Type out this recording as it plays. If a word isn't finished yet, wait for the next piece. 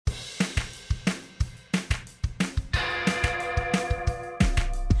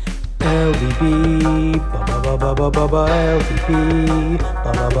LDB, ba ba ba ba ba ba LDB,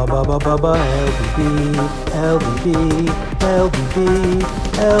 ba ba ba ba ba ba LDB, LDB, LDB,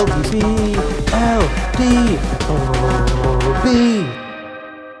 LDB, LDB.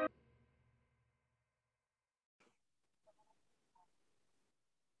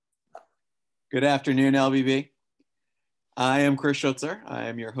 Good afternoon, LBB. I am Chris Schutzer. I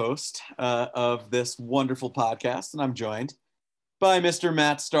am your host of this wonderful podcast, and I'm joined by Mr.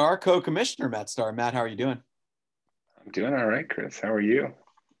 Matt Starr, co-commissioner Matt Starr. Matt, how are you doing? I'm doing all right, Chris. How are you?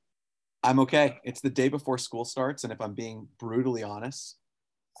 I'm okay. It's the day before school starts, and if I'm being brutally honest,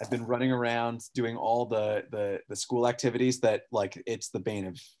 I've been running around doing all the school activities that, like, it's the bane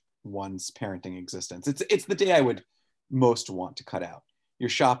of one's parenting existence. It's the day I would most want to cut out. You're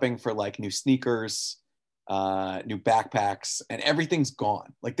shopping for like new sneakers, new backpacks, and everything's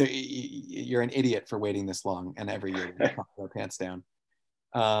gone. Like you're an idiot for waiting this long, and every year you put your pants down.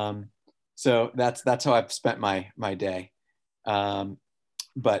 So that's how I've spent my day.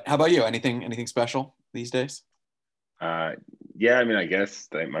 But how about you? Anything special these days? Yeah, I mean, I guess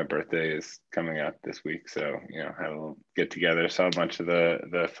my birthday is coming up this week, so had a little get together. Saw a bunch of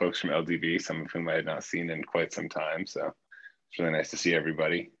the folks from LDB, some of whom I had not seen in quite some time. So it's really nice to see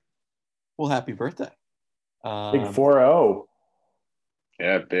everybody. Well, happy birthday. Big 4-0.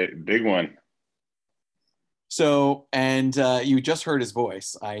 Yeah, big one. So, and you just heard his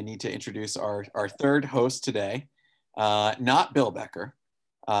voice. I need to introduce our third host today. Not Bill Becker,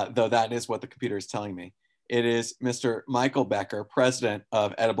 though that is what the computer is telling me. It is Mr. Michael Becker, president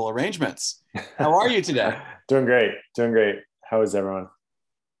of Edible Arrangements. How are you today? Doing great. How is everyone?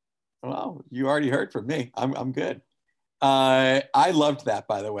 Well, you already heard from me. I'm good. I loved that,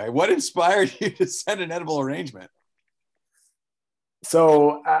 by the way. What inspired you to send an edible arrangement?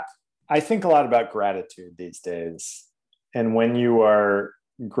 So I think a lot about gratitude these days. And when you are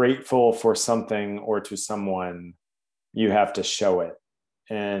grateful for something or to someone, you have to show it.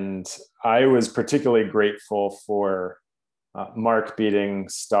 And I was particularly grateful for Mark beating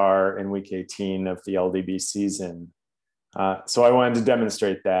Starr in week 18 of the LDB season. So I wanted to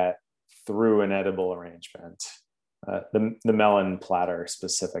demonstrate that through an edible arrangement. The melon platter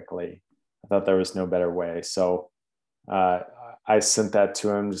specifically. I thought there was no better way. So I sent that to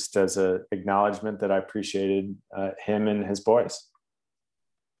him just as an acknowledgement that I appreciated him and his boys.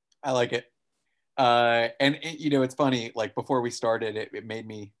 I like it. And it's funny, like before we started, it made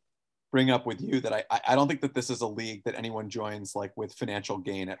me bring up with you that I don't think that this is a league that anyone joins like with financial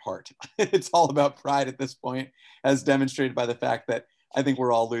gain at heart. It's all about pride at this point, as demonstrated by the fact that I think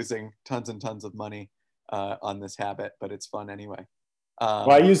we're all losing tons and tons of money on this habit, but it's fun anyway.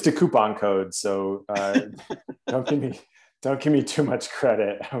 Well, I used a coupon code, so don't give me too much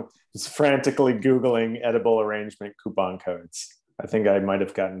credit. I was frantically Googling edible arrangement coupon codes. I think I might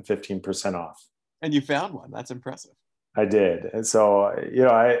have gotten 15% off. And you found one. That's impressive. I did. And so,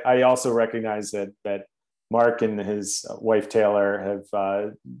 I also recognize that Mark and his wife, Taylor,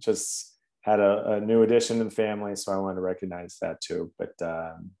 have just had a new addition to the family. So I wanted to recognize that too. But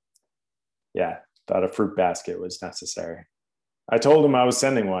thought a fruit basket was necessary. I told him I was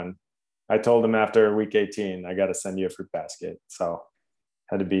sending one. I told him after week 18, I got to send you a fruit basket. So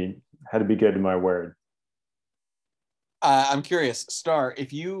had to be good to my word. I'm curious, Starr,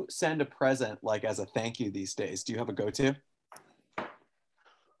 if you send a present like as a thank you these days, do you have a go-to?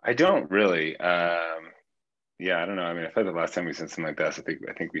 I don't really. I don't know. I mean, I thought the last time we sent something like this, I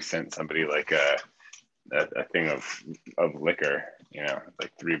think we sent somebody like a thing of liquor,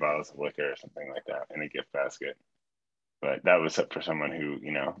 like 3 bottles of liquor or something like that in a gift basket. But that was for someone who,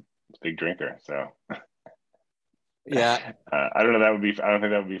 is a big drinker. So yeah, I don't know. I don't think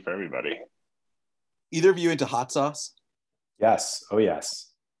that would be for everybody. Either of you into hot sauce? Yes. Oh,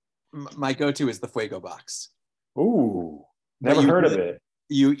 yes. My go-to is the Fuego box. Ooh, never heard of it.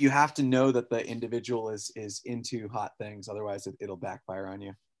 You have to know that the individual is into hot things, otherwise it'll backfire on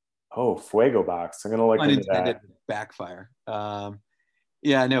you. Oh, Fuego box. I'm gonna look into that. Backfire.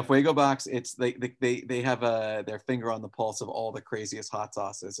 Fuego box. It's they have their finger on the pulse of all the craziest hot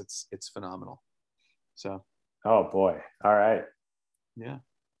sauces. It's phenomenal. So. Oh boy! All right. Yeah.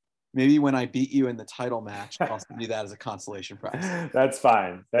 Maybe when I beat you in the title match, I'll send you that as a consolation prize. That's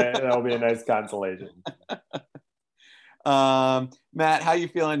fine. That'll be a nice consolation. Matt, how you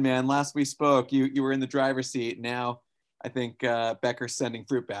feeling, man? Last we spoke, you were in the driver's seat. Now, I think Becker's sending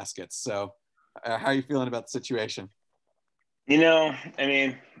fruit baskets. So, how are you feeling about the situation? I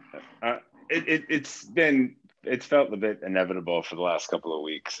mean, it's felt a bit inevitable for the last couple of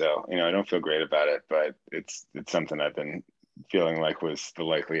weeks. So, I don't feel great about it, but it's something I've been feeling like was the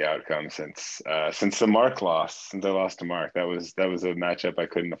likely outcome since the Mark loss. Since I lost to Mark, that was a matchup I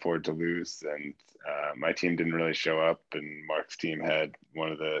couldn't afford to lose, and my team didn't really show up, and Mark's team had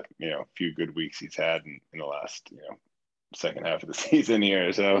one of the few good weeks he's had in the last second half of the season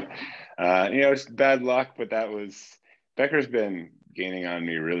here. So it's bad luck, but Becker's been gaining on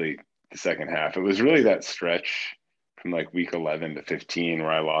me really the second half. It was really that stretch from like week 11 to 15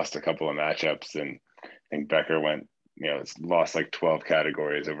 where I lost a couple of matchups, and I think Becker went, lost like 12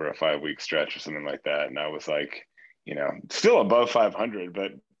 categories over a 5-week stretch or something like that. And I was like, still above 500,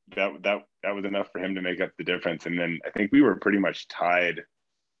 but that was enough for him to make up the difference. And then I think we were pretty much tied,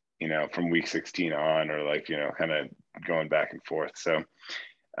 from week 16 on, or like, kind of going back and forth. So,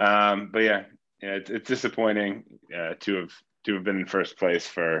 but yeah, it's disappointing to have been in first place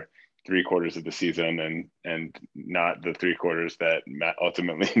for 3/4 of the season and not the 3/4 that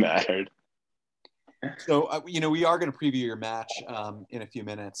ultimately mattered. So, we are going to preview your match in a few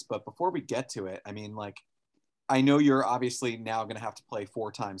minutes, but before we get to it, I mean, like, I know you're obviously now going to have to play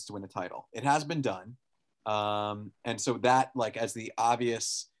 4 times to win a title. It has been done. And so that, like, as the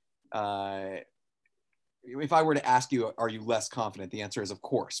obvious, if I were to ask you, are you less confident? The answer is, of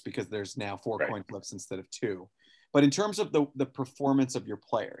course, because there's now 4 right. coin flips instead of 2. But in terms of the performance of your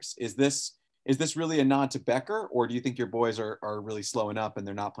players, is this really a nod to Becker, or do you think your boys are really slowing up and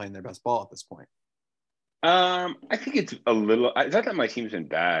they're not playing their best ball at this point? I think it's a little. It's not that my team's been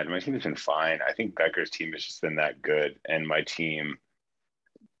bad. My team's been fine. I think Becker's team has just been that good, and my team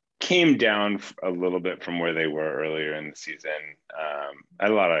came down a little bit from where they were earlier in the season. I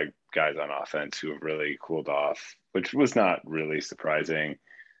had a lot of guys on offense who have really cooled off, which was not really surprising.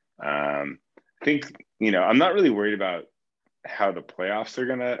 I think, I'm not really worried about how the playoffs are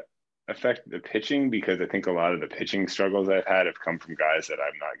going to affect the pitching, because I think a lot of the pitching struggles I've had have come from guys that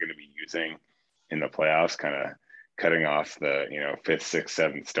I'm not going to be using in the playoffs. Kind of cutting off the, 5th, 6th,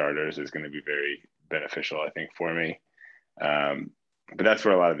 7th starters is going to be very beneficial, I think, for me. But that's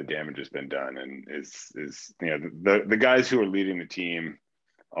where a lot of the damage has been done, and is the guys who are leading the team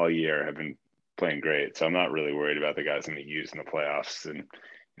all year have been playing great. So I'm not really worried about the guys I'm going to use in the playoffs. And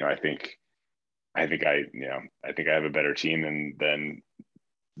I think I have a better team than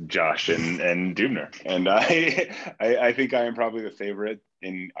Josh and Dubner, and I think I am probably the favorite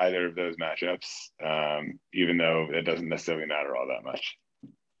in either of those matchups, even though it doesn't necessarily matter all that much.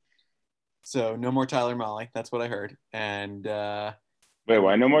 So no more Tyler Mahle. That's what I heard. And wait,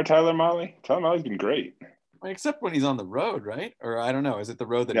 why no more Tyler Mahle? Tyler Mahle's been great. Except when he's on the road, right? Or I don't know. Is it the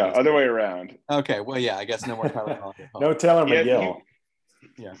road that? Yeah, other way around. Okay, well, yeah, I guess no more Tyler Mahle. No Taylor McGill.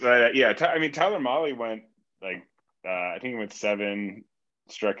 Tyler Mahle went like I think he went 7,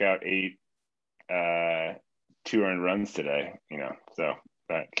 struck out 8, 2 earned runs today. So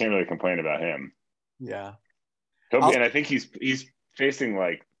I can't really complain about him. Yeah, and I think he's facing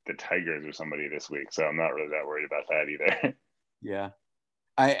like the Tigers or somebody this week, so I'm not really that worried about that either. Yeah.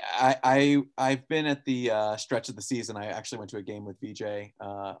 I've been at the stretch of the season. I actually went to a game with VJ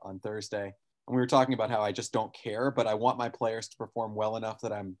on Thursday, and we were talking about how I just don't care, but I want my players to perform well enough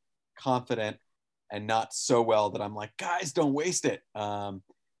that I'm confident, and not so well that I'm like, guys, don't waste it.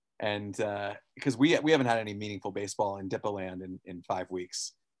 And because we haven't had any meaningful baseball in Diploland in 5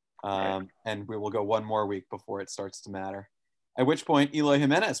 weeks, Right. And we will go 1 more week before it starts to matter. At which point, Eloy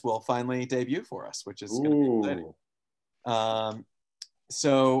Jimenez will finally debut for us, which is going to be exciting.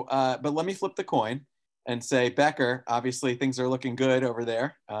 But let me flip the coin and say, Becker, obviously things are looking good over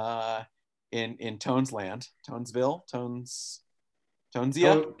there in Tones land, Tonesville,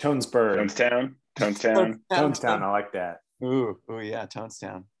 Tonesia, Tonesburg, Tonestown. I like that. Ooh, yeah,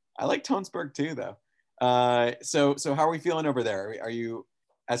 Tonestown. I like Tonesburg too, though. So how are we feeling over there? Are you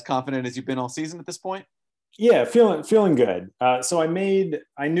as confident as you've been all season at this point? Yeah, feeling good. So I knew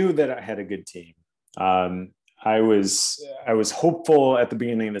that I had a good team. I was hopeful at the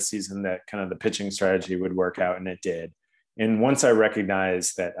beginning of the season that kind of the pitching strategy would work out, and it did. And once I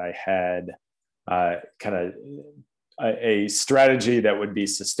recognized that I had kind of a strategy that would be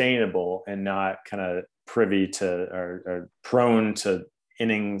sustainable and not kind of privy to or prone to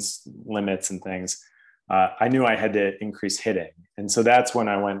innings limits and things, I knew I had to increase hitting. And so that's when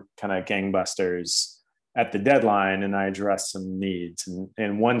I went kind of gangbusters at the deadline, and I addressed some needs.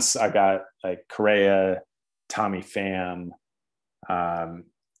 And once I got like Correa, Tommy Pham,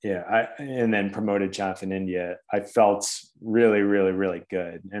 and then promoted Jonathan India, I felt really, really, really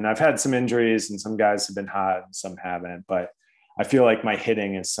good. And I've had some injuries, and some guys have been hot, and some haven't. But I feel like my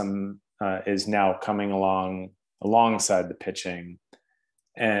hitting is now coming alongside the pitching.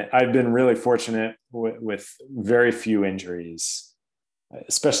 And I've been really fortunate with very few injuries.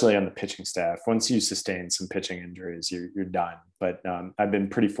 especially on the pitching staff. Once you sustain some pitching injuries, you're done. But I've been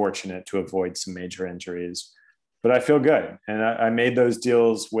pretty fortunate to avoid some major injuries. But I feel good. And I made those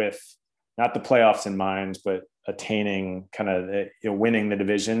deals with not the playoffs in mind, but attaining kind of winning the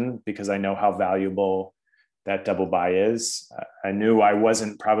division, because I know how valuable that double bye is. I knew I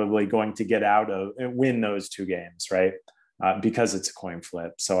wasn't probably going to get out of win those 2 games, right? Because it's a coin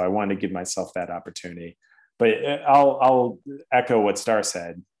flip. So I wanted to give myself that opportunity. But I'll echo what Star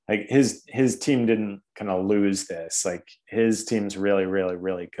said. Like his team didn't kind of lose this. Like his team's really, really,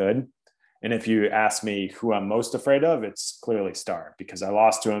 really good. And if you ask me who I'm most afraid of, it's clearly Star, because I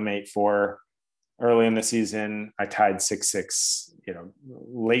lost to him 8-4 early in the season. I tied 6-6,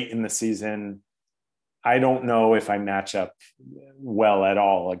 late in the season. I don't know if I match up well at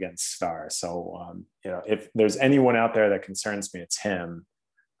all against Star. So, if there's anyone out there that concerns me, it's him.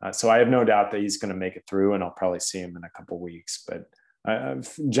 So I have no doubt that he's going to make it through, and I'll probably see him in a couple of weeks. But I'm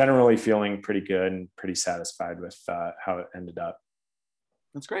generally feeling pretty good and pretty satisfied with how it ended up.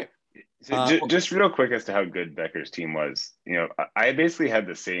 That's great. So just real quick as to how good Becker's team was. I basically had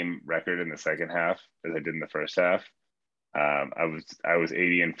the same record in the second half as I did in the first half. I was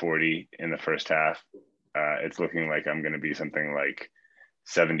 80-40 in the first half. It's looking like I'm going to be something like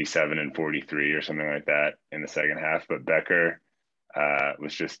 77-43 or something like that in the second half. But Becker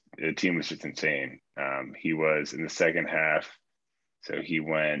the team was just insane. He was in the second half. So he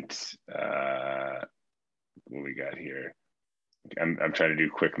went, what we got here? I'm trying to do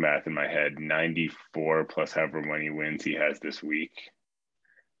quick math in my head. 94 plus however many wins he has this week.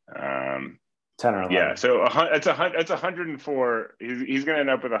 10 or 11. Yeah, so it's 104. He's going to end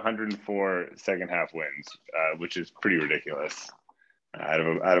up with 104 second half wins, which is pretty ridiculous. Out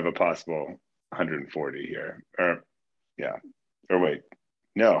of a possible 140 here, or wait,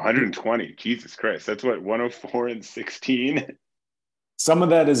 no, 120. Jesus Christ, that's what 104-16. Some of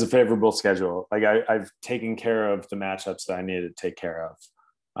that is a favorable schedule. Like I've taken care of the matchups that I needed to take care of,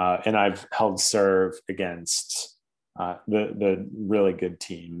 and I've held serve against the really good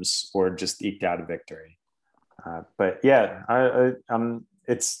teams, or just eked out a victory. But yeah,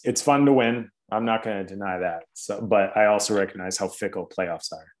 it's fun to win. I'm not going to deny that. So, but I also recognize how fickle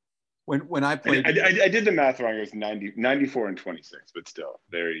playoffs are. When I played, I did the math wrong. It was 94-26, but still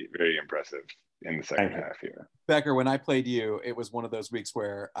very, very impressive in the second half here. Becker, when I played you, it was one of those weeks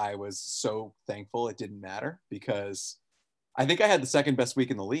where I was so thankful it didn't matter, because I think I had the second best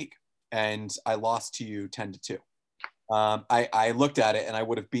week in the league, and I lost to you 10-2. I looked at it and I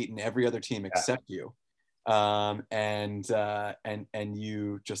would have beaten every other team except you, and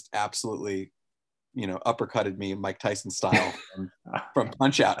you just absolutely, uppercutted me Mike Tyson style from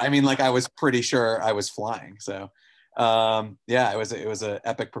Punch Out. I mean, like, I was pretty sure I was flying. So it was an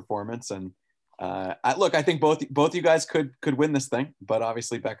epic performance. And I think both you guys could win this thing, but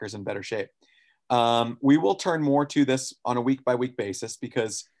obviously Becker's in better shape. We will turn more to this on a week by week basis,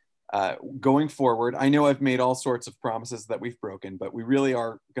 because going forward, I know I've made all sorts of promises that we've broken, but we really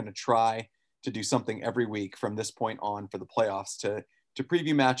are going to try to do something every week from this point on for the playoffs to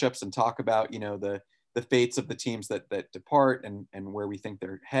preview matchups and talk about, the fates of the teams that depart and where we think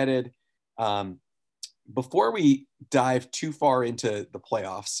they're headed. Before we dive too far into the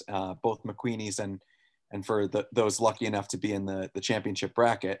playoffs, both McQueenie's and for those lucky enough to be in the championship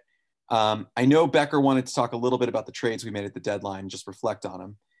bracket, I know Becker wanted to talk a little bit about the trades we made at the deadline, just reflect on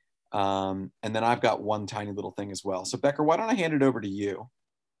them. And then I've got one tiny little thing as well. So Becker, why don't I hand it over to you?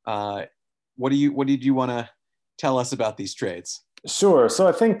 What did you want to tell us about these trades? Sure. So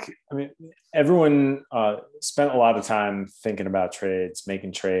everyone spent a lot of time thinking about trades,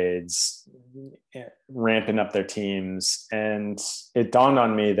 making trades, ramping up their teams. And it dawned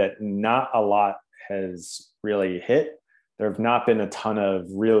on me that not a lot has really hit. There have not been a ton of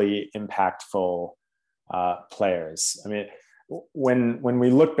really impactful players. I mean, when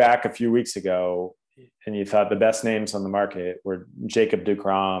we look back a few weeks ago and you thought the best names on the market were Jacob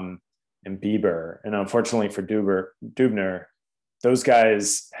deGrom and Bieber, and unfortunately for Dubner, those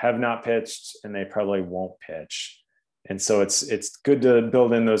guys have not pitched and they probably won't pitch. And so it's good to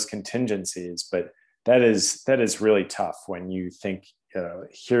build in those contingencies, but that is really tough when you think,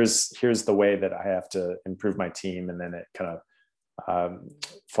 here's the way that I have to improve my team, and then it kind of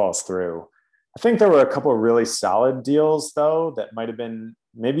falls through. I think there were a couple of really solid deals though that might have been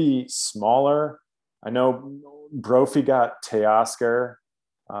maybe smaller. I know Brophy got Teoscar,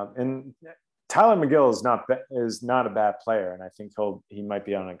 and Tyler McGill is not a bad player, and I think he might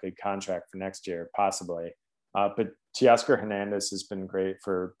be on a good contract for next year, possibly. But Teoscar Hernandez has been great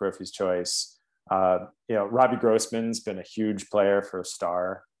for Brophy's choice. Robbie Grossman's been a huge player for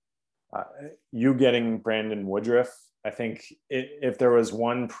Star. You getting Brandon Woodruff I think if there was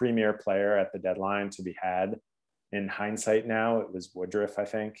one premier player at the deadline to be had in hindsight now, it was Woodruff, I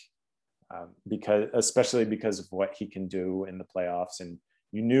think, especially because of what he can do in the playoffs. And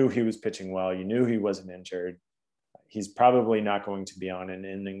you knew he was pitching well. You knew he wasn't injured. He's probably not going to be on an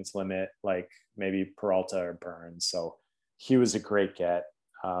innings limit like maybe Peralta or Burns. So he was a great get.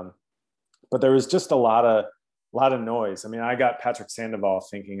 But there was just a lot of noise. I mean, I got Patrick Sandoval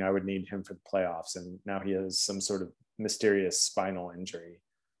thinking I would need him for the playoffs, and now he has some sort of mysterious spinal injury.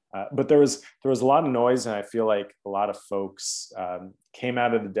 But there was a lot of noise, and I feel like a lot of folks came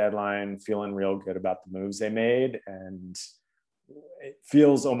out of the deadline feeling real good about the moves they made, and it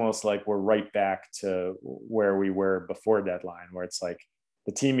feels almost like we're right back to where we were before deadline, where it's like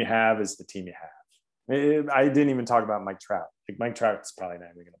the team you have is the team you have. I didn't even talk about Mike Trout. Like Mike Trout's probably not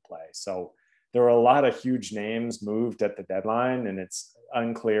even going to play. So there were a lot of huge names moved at the deadline, and it's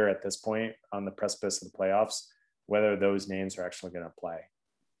unclear at this point on the precipice of the playoffs whether those names are actually going to play.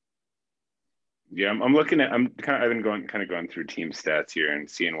 Yeah, I'm looking at. I've been going through team stats here and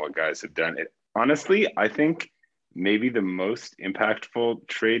seeing what guys have done. Honestly, I think maybe the most impactful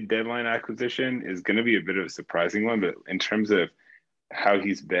trade deadline acquisition is going to be a bit of a surprising one, but in terms of how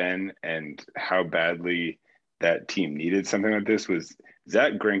he's been and how badly that team needed something like this, was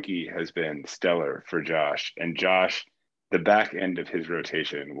Zach Greinke has been stellar for Josh, and Josh, the back end of his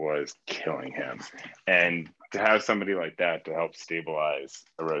rotation was killing him, and to have somebody like that to help stabilize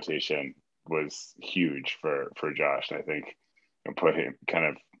a rotation was huge for Josh. And I think put him kind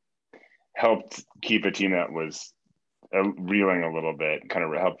of helped keep a team that was reeling a little bit, kind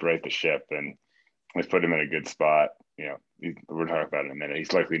of helped right the ship, and has put him in a good spot. You know, we're talking about it in a minute.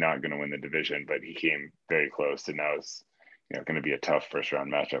 He's likely not going to win the division, but he came very close, and now it's going to be a tough first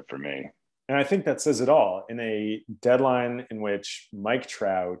round matchup for me. And I think that says it all in a deadline in which Mike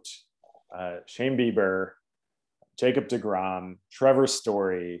Trout, Shane Bieber, Jacob deGrom, Trevor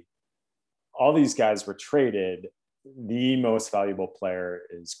Story, all these guys were traded. The most valuable player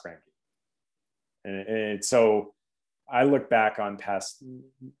is Greinke. And so I look back on past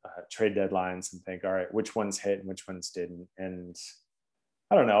trade deadlines and think, all right, which ones hit and which ones didn't. And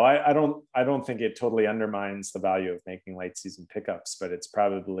I don't know. I don't think it totally undermines the value of making late season pickups, but it's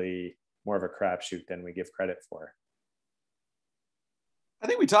probably more of a crapshoot than we give credit for. I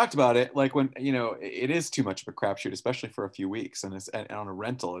think we talked about it, like when, it is too much of a crapshoot, especially for a few weeks. And on a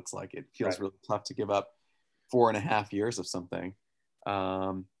rental, it's like, it feels really tough to give up 4.5 years of something.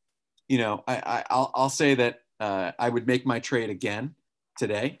 I'll say that I would make my trade again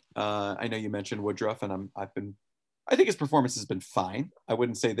today. I know you mentioned Woodruff, and I think his performance has been fine. I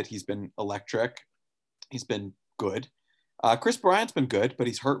wouldn't say that he's been electric. He's been good. Chris Bryant's been good, but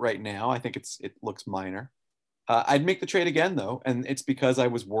he's hurt right now. I think it looks minor. I'd make the trade again, though, and it's because I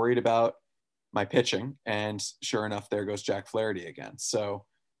was worried about my pitching, and sure enough, there goes Jack Flaherty again. So,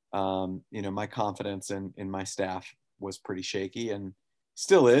 my confidence in my staff was pretty shaky, and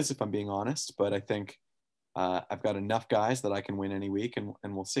still is, if I'm being honest. But I think I've got enough guys that I can win any week, and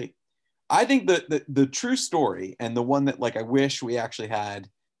we'll see. I think the true story, and the one that I wish we actually had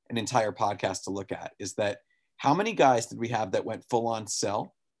an entire podcast to look at, is that how many guys did we have that went full on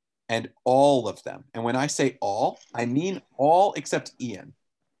sell? And all of them, and when I say all, I mean all except Ian.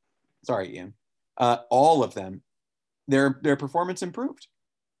 Sorry, Ian. All of them, their performance improved.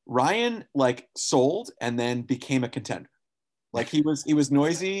 Ryan sold and then became a contender. He was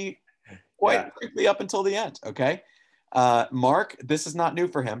noisy quite quickly up until the end. Okay. Mark, this is not new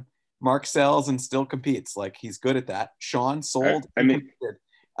for him. Mark sells and still competes. He's good at that. Sean sold.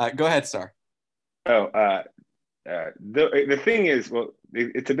 Go ahead, Star. The thing is, well,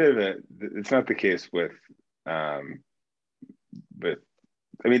 it's a bit of it's not the case with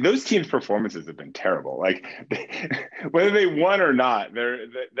those teams' performances have been terrible. Whether they won or not,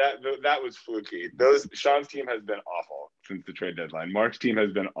 that was fluky. Sean's team has been awful since the trade deadline. Mark's team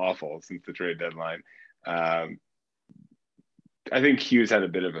has been awful since the trade deadline. I think Hughes had a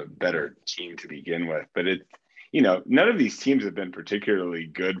bit of a better team to begin with, but none of these teams have been particularly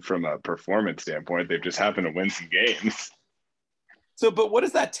good from a performance standpoint. They've just happened to win some games. So, but what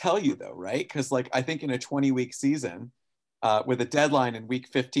does that tell you, though, right? Because, I think in a 20-week season, with a deadline in week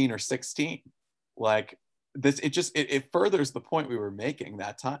 15 or 16, it furthers the point we were making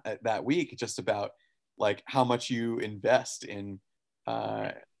that week, just about how much you invest in,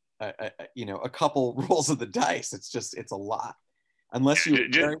 a couple rolls of the dice. It's a lot. Unless you're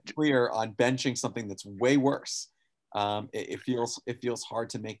very clear on benching something that's way worse, it feels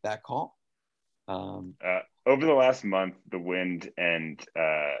hard to make that call. Over the last month, the Wind and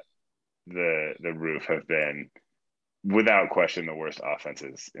the Roof have been, without question, the worst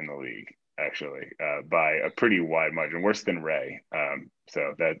offenses in the league. actually, by a pretty wide margin, worse than Ray.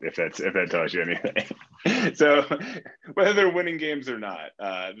 So that if that tells you anything. So whether they're winning games or not,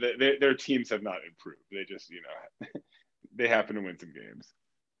 their teams have not improved. They just, they happen to win some games.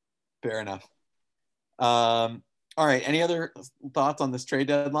 Fair enough. All right. Any other thoughts on this trade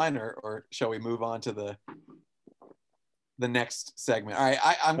deadline, or shall we move on to the next segment? All right.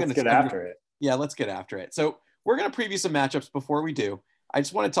 I'm going to get after it. Yeah, let's get after it. So we're going to preview some matchups. Before we do, I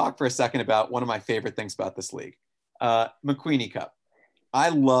just want to talk for a second about one of my favorite things about this league, McQueenie Cup. I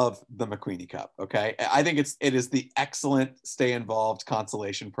love the McQueenie Cup. Okay. I think it is the excellent stay involved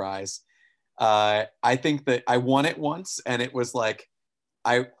consolation prize. I think that I won it once, and it was like,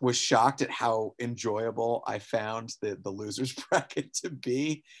 I was shocked at how enjoyable I found the losers bracket to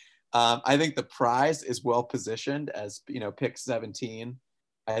be. I think the prize is well positioned as, pick 17.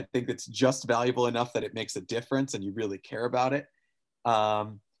 I think it's just valuable enough that it makes a difference and you really care about it.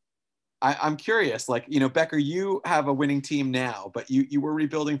 I'm curious, like, Becker, you have a winning team now, but you were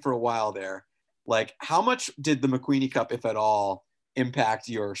rebuilding for a while there. Like, how much did the McQueenie Cup, if at all, impact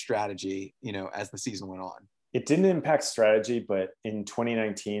your strategy, as the season went on? It didn't impact strategy, but in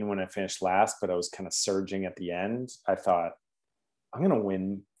 2019, when I finished last, but I was kind of surging at the end, I thought, I'm going to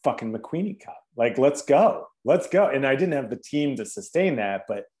win fucking McQueenie Cup. Like, let's go. And I didn't have the team to sustain that,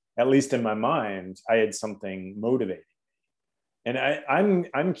 but at least in my mind, I had something motivating me. And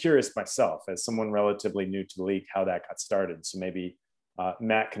I'm curious myself, as someone relatively new to the league, how that got started. So maybe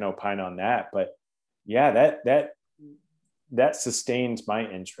Matt can opine on that. But yeah, that sustained my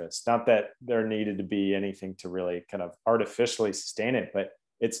interest. Not that there needed to be anything to really kind of artificially sustain it, but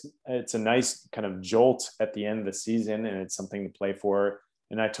it's a nice kind of jolt at the end of the season, and it's something to play for.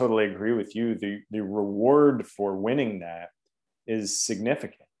 And I totally agree with you. The reward for winning that is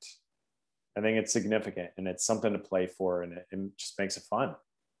significant. I think it's significant, and it's something to play for, and it just makes it fun.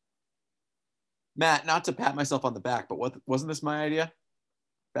 Matt, not to pat myself on the back, but wasn't this my idea?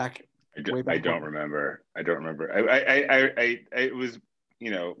 I don't remember. It was,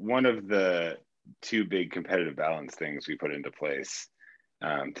 one of the two big competitive balance things we put into place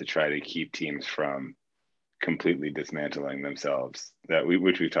to try to keep teams from completely dismantling themselves,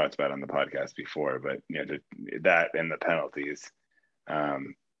 which we've talked about on the podcast before, but that and the penalties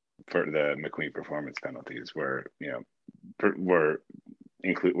for the McQueen performance penalties were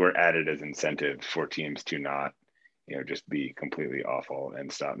added as incentive for teams to not just be completely awful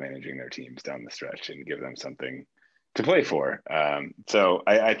and stop managing their teams down the stretch and give them something to play for. So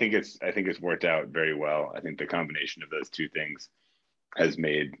I think it's worked out very well. I think the combination of those two things has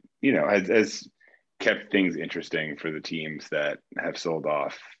made, has kept things interesting for the teams that have sold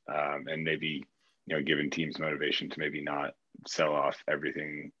off, and maybe, given teams motivation to maybe not sell off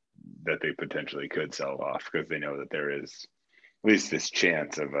everything that they potentially could sell off, because they know that there is at least this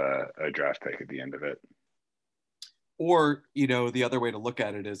chance of a draft pick at the end of it. Or, the other way to look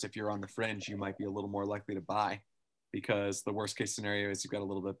at it is, if you're on the fringe, you might be a little more likely to buy, because the worst case scenario is you've got a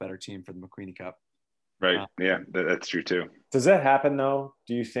little bit better team for the McQueenie Cup. Right. Yeah, that's true too. Does that happen though?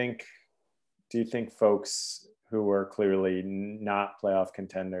 Do you think folks who are clearly not playoff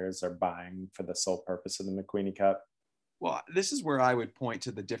contenders are buying for the sole purpose of the McQueenie Cup? Well, this is where I would point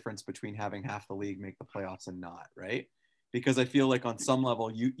to the difference between having half the league make the playoffs and not, right? Because I feel like on some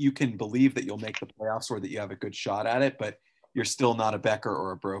level you can believe that you'll make the playoffs or that you have a good shot at it, but you're still not a Becker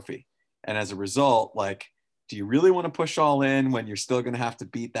or a Brophy. And as a result, like, do you really want to push all in when you're still going to have to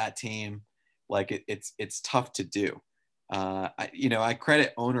beat that team? Like, it's tough to do. I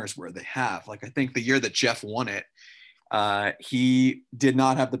credit owners where they have. Like, I think the year that Jeff won it, he did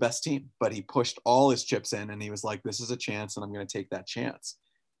not have the best team, but he pushed all his chips in, and he was like, this is a chance, and I'm going to take that chance.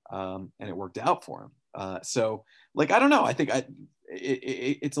 And it worked out for him. So, like, I don't know. I think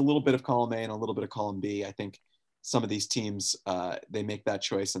it's a little bit of column A and a little bit of column B. I think some of these teams, they make that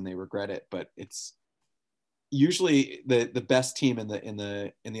choice and they regret it, but it's usually the best team in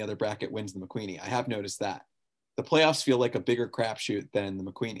the other bracket wins the McQueenie. I have noticed that the playoffs feel like a bigger crapshoot than the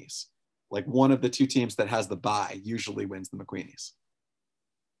McQueenies. Like, one of the two teams that has the bye usually wins the McQueenies.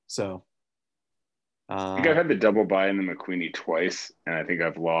 So I think I've had the double bye in the McQueenie twice, and I think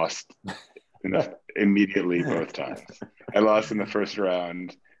I've lost immediately both times. I lost in the first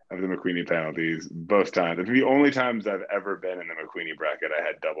round of the McQueenie penalties both times. I think the only times I've ever been in the McQueenie bracket, I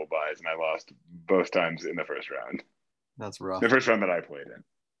had double byes, and I lost both times in the first round. That's rough. The first round that I played in.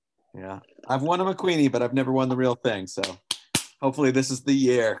 Yeah, I've won a McQueenie, but I've never won the real thing. So hopefully this is the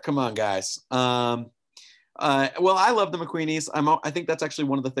year. Come on, guys. Well, I love the McQueenies. I think that's actually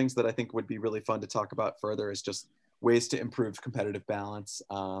one of the things that I think would be really fun to talk about further, is just ways to improve competitive balance.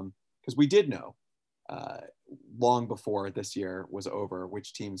 Because we did know long before this year was over,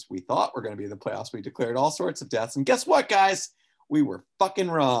 which teams we thought were going to be in the playoffs. We declared all sorts of deaths. And guess what, guys? We were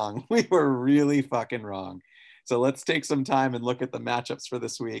fucking wrong. We were really fucking wrong. So let's take some time and look at the matchups for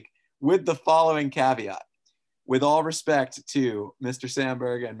this week with the following caveat. With all respect to Mr.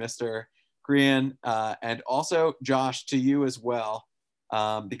 Sandberg and Mr. Grian, and also Josh, to you as well,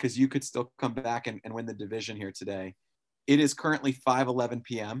 because you could still come back and win the division here today. It is currently 5:11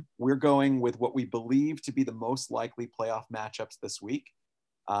 p.m. We're going with what we believe to be the most likely playoff matchups this week.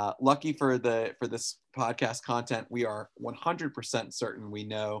 Lucky for this podcast content, we are 100% certain we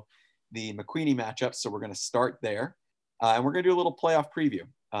know the McQueenie matchups, so we're going to start there, and we're going to do a little playoff preview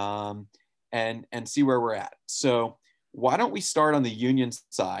and see where we're at. So why don't we start on the Union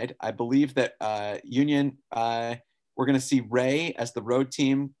side? I believe that Union, we're going to see Ray as the road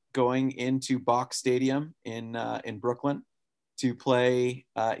team going into Box Stadium in Brooklyn to play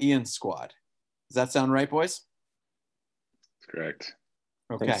Ian's squad. Does that sound right, boys? Correct.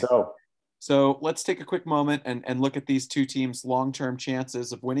 Okay. So let's take a quick moment and look at these two teams' long-term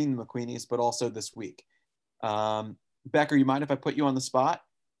chances of winning the McQueenies, but also this week. Becker, you mind if I put you on the spot?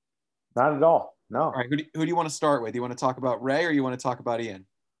 Not at all. No. All right. Who do you want to start with? You want to talk about Ray or you want to talk about Ian?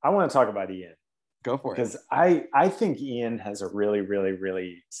 I want to talk about Ian. Go for it. Because I think Ian has a really, really,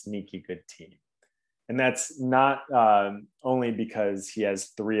 really sneaky good team. And that's not only because he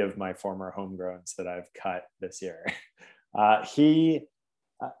has 3 of my former homegrowns that I've cut this year.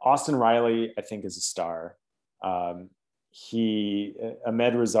 Austin Riley, I think, is a star. Ahmed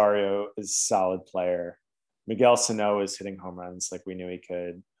Rosario is a solid player. Miguel Sano is hitting home runs like we knew he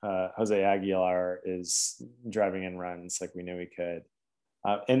could. Jose Aguilar is driving in runs like we knew he could.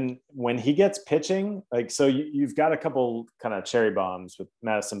 And when he gets pitching, like, so you've got a couple kind of cherry bombs with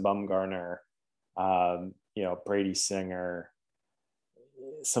Madison Bumgarner, Brady Singer,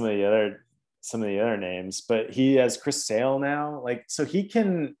 some of the other names, but he has Chris Sale now. Like, so he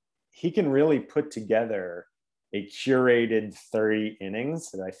can really put together a curated 30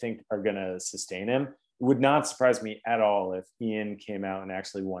 innings that I think are going to sustain him. It would not surprise me at all if Ian came out and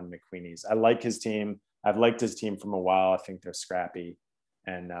actually won McQueenies. I like his team. I've liked his team from a while. I think they're scrappy.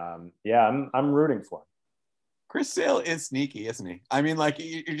 And I'm rooting for him. Chris Sale is sneaky, isn't he? I mean, like,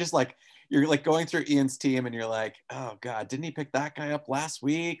 you're going through Ian's team and you're like, oh God, didn't he pick that guy up last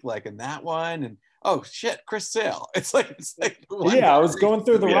week? Like in that one? And oh shit, Chris Sale. It's like I was going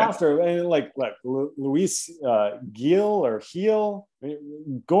through the roster and like Luis Gil or Heel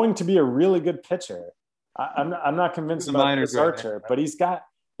going to be a really good pitcher. I'm not convinced about Chris Archer, but he's got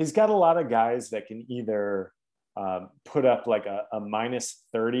a lot of guys that can either put up like a minus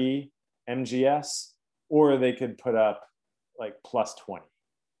 30 MGS, or they could put up like plus 20.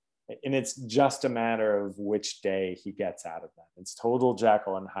 And it's just a matter of which day he gets out of that. It's total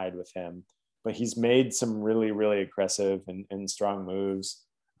Jekyll and Hyde with him, but he's made some really, really aggressive and strong moves.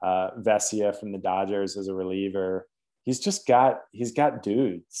 Vesia from the Dodgers as a reliever. He's got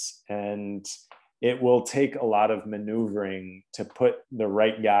dudes, and it will take a lot of maneuvering to put the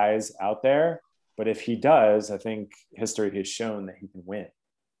right guys out there. But if he does, I think history has shown that he can win.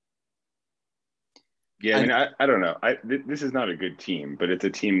 Yeah, I mean, I don't know. This is not a good team, but it's a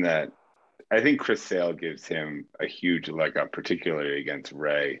team that I think Chris Sale gives him a huge leg up, particularly against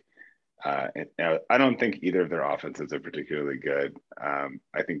Ray. I don't think either of their offenses are particularly good.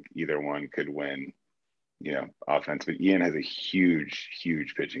 I think either one could win, offense. But Ian has a huge,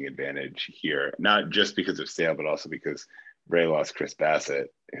 huge pitching advantage here, not just because of Sale, but also because Ray lost Chris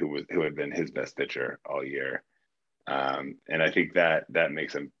Bassett, who had been his best pitcher all year. And I think that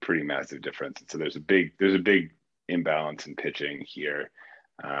makes a pretty massive difference. So there's a big imbalance in pitching here.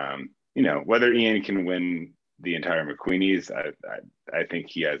 Whether Ian can win the entire McQueenies, I think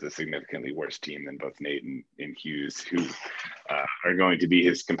he has a significantly worse team than both Nate and Hughes, who are going to be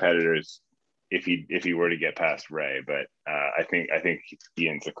his competitors if he were to get past Ray. But I think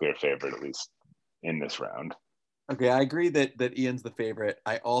Ian's a clear favorite, at least in this round. Okay, I agree that Ian's the favorite.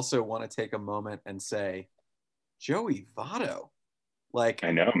 I also want to take a moment and say, Joey Votto. Like,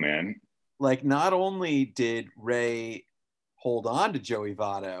 I know, man. Like, not only did Ray hold on to Joey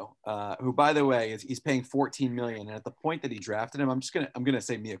Votto, who, by the way, he's paying $14 million, and at the point that he drafted him, I'm gonna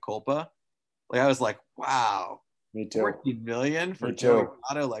say mea culpa. Like, I was like, wow, me too. $14 million for Joey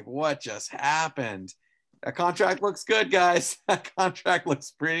Votto. Like, what just happened? That contract looks good, guys. That contract looks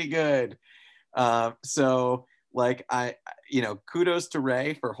pretty good. So, like, kudos to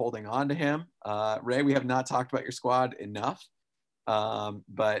Ray for holding on to him. Ray, we have not talked about your squad enough.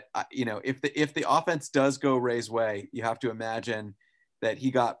 But if the offense does go Ray's way, you have to imagine that he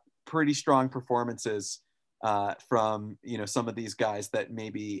got pretty strong performances from some of these guys that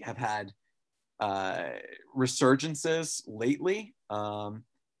maybe have had resurgences lately.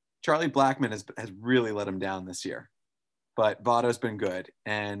 Charlie Blackmon has really let him down this year, but Votto's been good.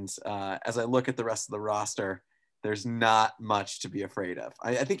 And as I look at the rest of the roster, there's not much to be afraid of.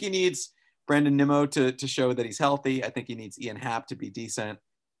 I think he needs Brandon Nimmo to show that he's healthy. I think he needs Ian Happ to be decent.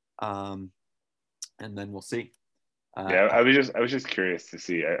 And then we'll see. I was just curious to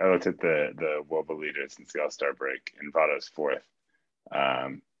see. I looked at the WOBA leaders since the All-Star break, and Votto's fourth.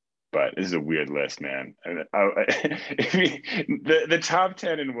 But this is a weird list, man. And the top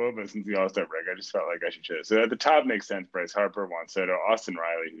 10 in WOBA since the All-Star break, I just felt like I should share. So at the top makes sense: Bryce Harper, Juan Soto, Austin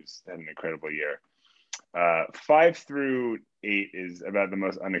Riley, who's had an incredible year. 5 through 8 is about the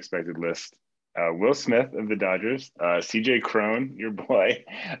most unexpected list. Will Smith of the Dodgers, CJ Cron, your boy,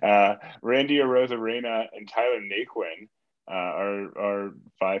 Randy Arozarena, and Tyler Naquin are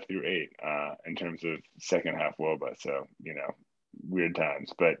 5 through 8 in terms of second half WOBA. So, weird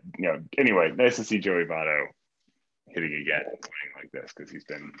times. But, anyway, nice to see Joey Votto hitting again and playing like this, because he's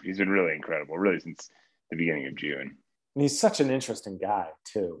been really incredible, really since the beginning of June. And he's such an interesting guy,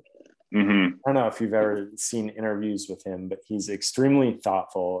 too. Mm-hmm. I don't know if you've ever seen interviews with him, but he's extremely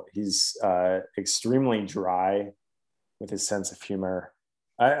thoughtful. He's extremely dry with his sense of humor.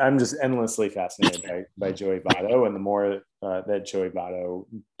 I'm just endlessly fascinated by Joey Votto, and the more that Joey Votto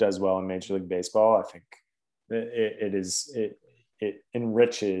does well in Major League Baseball, I think it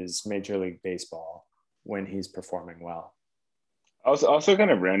enriches Major League Baseball when he's performing well. Also kind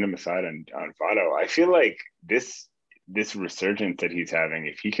of random aside on Votto, I feel like this resurgence that he's having,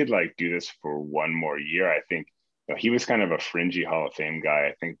 if he could do this for one more year, I think he was kind of a fringy Hall of Fame guy.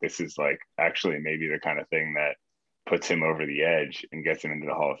 I think this is actually maybe the kind of thing that puts him over the edge and gets him into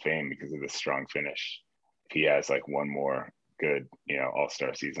the Hall of Fame because of this strong finish. If he has one more good,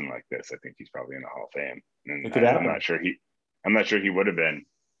 all-star season like this, I think he's probably in the Hall of Fame. And I'm not sure he would have been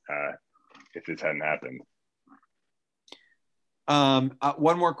if this hadn't happened.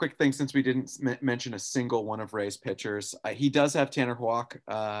 One more quick thing, since we didn't mention a single one of Ray's pitchers. He does have Tanner Houck.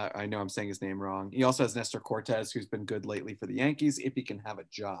 I know I'm saying his name wrong. He also has Nestor Cortez, who's been good lately for the Yankees, if he can have a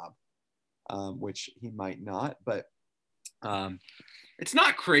job, which he might not. But it's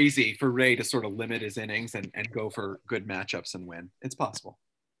not crazy for Ray to sort of limit his innings and go for good matchups and win. It's possible.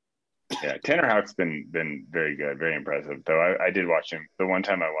 Yeah, Tanner Houck's been very good, very impressive. Though I did watch him. The one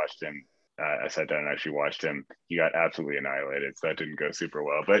time I watched him, I sat down and actually watched him. He got absolutely annihilated, so that didn't go super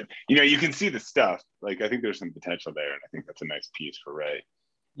well. But you can see the stuff. I think there's some potential there, and I think that's a nice piece for Ray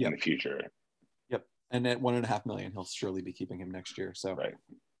in the future. Yep, and at $1.5 million, he'll surely be keeping him next year. So, right.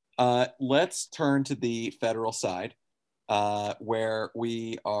 Let's turn to the federal side, where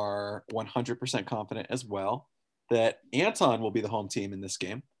we are 100% confident as well that Anton will be the home team in this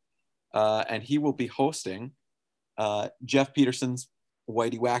game, and he will be hosting Jeff Peterson's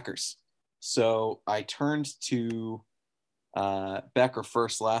Whitey Whackers. So I turned to Becker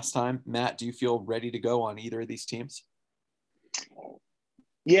first last time. Matt, do you feel ready to go on either of these teams?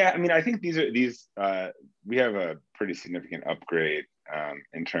 Yeah, I think these we have a pretty significant upgrade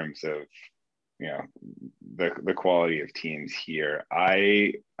in terms of the quality of teams here.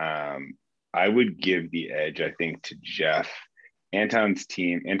 I would give the edge, I think, to Jeff. Anton's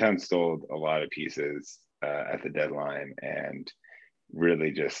team. Anton stole a lot of pieces at the deadline, and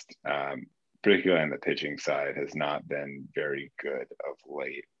really just particularly on the pitching side has not been very good of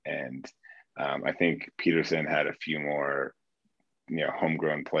late. And I think Peterson had a few more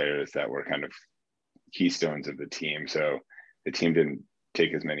homegrown players that were kind of keystones of the team, so the team didn't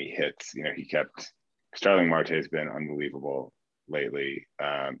take as many hits. He kept Starling Marte has been unbelievable lately.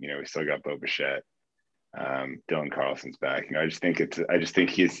 We still got Bo Bichette. Dylan Carlson's back. I just think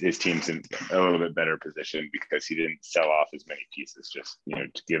his team's in a little bit better position because he didn't sell off as many pieces, just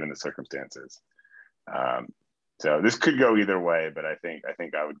given the circumstances. So this could go either way, but I think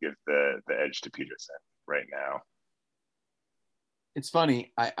I would give the edge to Peterson right now. It's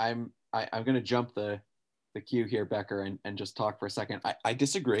funny. I'm going to jump the queue here, Becker, and just talk for a second. I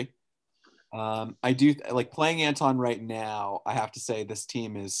disagree. I do playing Anton right now. I have to say this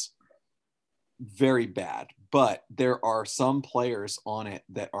team is very bad, but there are some players on it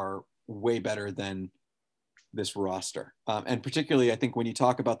that are way better than this roster. And particularly, I think when you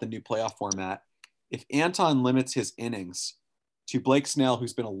talk about the new playoff format, if Anton limits his innings to Blake Snell,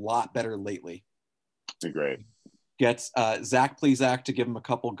 who's been a lot better lately, great. Gets Zach Plesac to give him a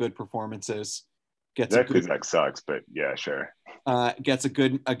couple good performances. Zach Plesac sucks, but yeah, sure. Gets a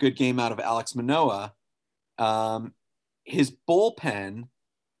good game out of Alex Manoah. His bullpen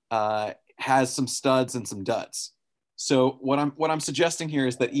has some studs and some duds. So what I'm suggesting here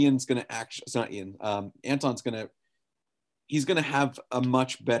is that Anton's going to he's going to have a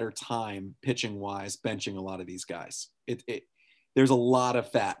much better time pitching wise, benching a lot of these guys. There's a lot of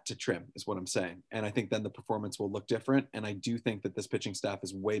fat to trim is what I'm saying. And I think then the performance will look different. And I do think that this pitching staff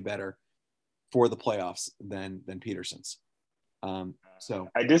is way better for the playoffs than Peterson's. So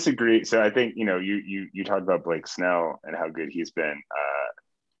I disagree. So I think, you talked about Blake Snell and how good he's been.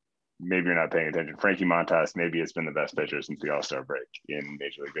 Maybe you're not paying attention. Frankie Montas maybe has been the best pitcher since the All-Star break in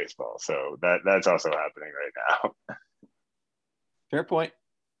Major League Baseball. So that's also happening right now. Fair point.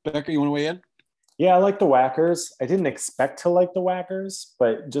 Becker, you want to weigh in? Yeah, I like the Whackers. I didn't expect to like the Whackers,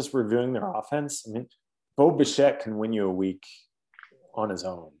 but just reviewing their offense, I mean, Bo Bichette can win you a week on his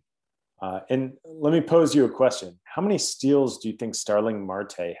own. And let me pose you a question. How many steals do you think Starling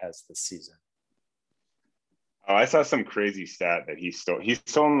Marte has this season? Oh, I saw some crazy stat that he's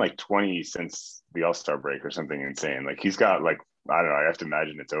stolen like 20 since the All-Star break or something insane. Like he's got like, I don't know, I have to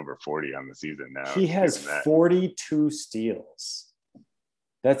imagine it's over 40 on the season now. He has 42 steals.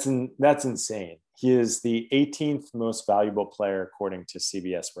 That's insane. He is the 18th most valuable player according to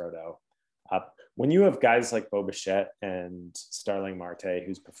CBS Roto. When you have guys like Bo Bichette and Starling Marte,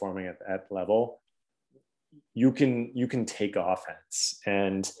 who's performing at that level, you can take offense.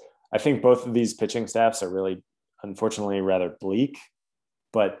 And I think both of these pitching staffs are really, unfortunately, rather bleak.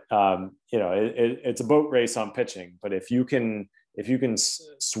 But it's a boat race on pitching. But if you can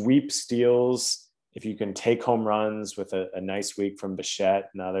sweep steals, if you can take home runs with a nice week from Bichette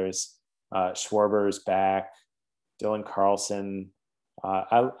and others, Schwarber's back, Dylan Carlson.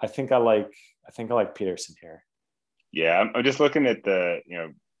 I think I like Peterson here. Yeah, I'm just looking at the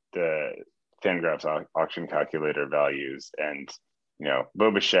Fangraphs auction calculator values, and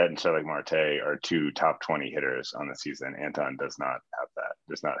Bo Bichette and Starling Marte are two top 20 hitters on the season. Anton does not have that.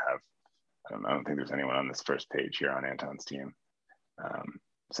 Does not have. I don't think there's anyone on this first page here on Anton's team.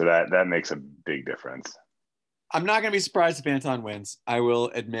 So that makes a big difference. I'm not going to be surprised if Anton wins. I will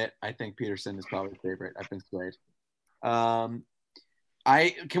admit, I think Peterson is probably the favorite. I've been swayed.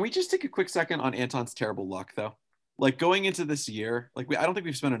 Can we just take a quick second on Anton's terrible luck, though? Like going into this year, I don't think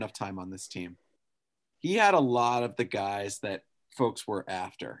we've spent enough time on this team. He had a lot of the guys that folks were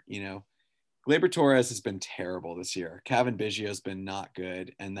after. Gleyber Torres has been terrible this year. Kevin Biggio has been not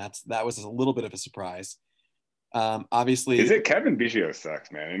good, and that was a little bit of a surprise. Obviously, is it Kevin Biggio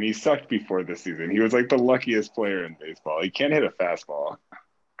sucks, man, and he sucked before this season. He was like the luckiest player in baseball. He can't hit a fastball.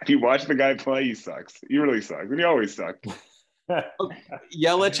 If you watch the guy play, he sucks. He really sucks, and he always sucked.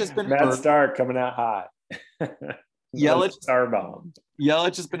 Yelich has been Matt hurt. Starr coming out hot. Yelich Star bomb.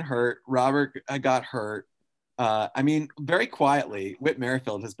 Yelich has been hurt. Robert got hurt. Very quietly, Whit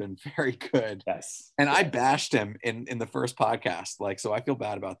Merrifield has been very good. Yes. And I bashed him in the first podcast. So I feel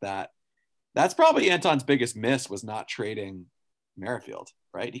bad about that. That's probably Anton's biggest miss, was not trading Merrifield,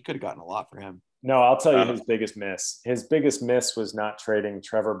 right? He could have gotten a lot for him. No, I'll tell you his biggest miss. His biggest miss was not trading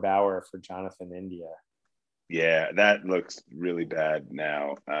Trevor Bauer for Jonathan India. Yeah, that looks really bad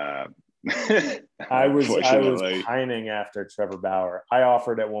now. I was pining after Trevor Bauer. I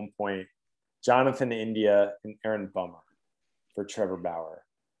offered at one point Jonathan India and Aaron Bummer for Trevor Bauer.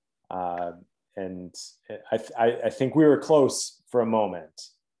 And I think we were close for a moment.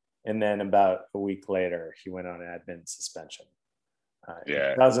 And then about a week later, he went on admin suspension.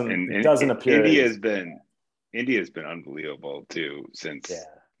 It doesn't appear. India's been unbelievable too since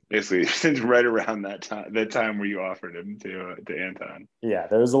right around that time where you offered him to Anton. Yeah,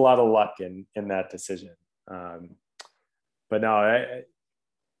 there was a lot of luck in that decision. But no,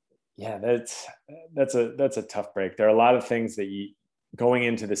 that's a tough break. There are a lot of things that going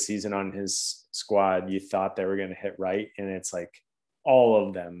into the season on his squad, you thought they were going to hit right, and it's like all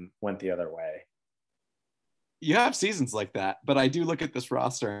of them went the other way. You have seasons like that, but I do look at this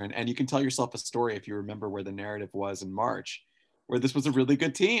roster and you can tell yourself a story if you remember where the narrative was in March, where this was a really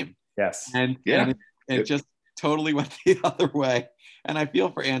good team. Yes. And it just totally went the other way. And I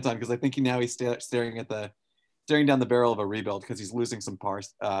feel for Anton because I think he's staring down the barrel of a rebuild because he's losing some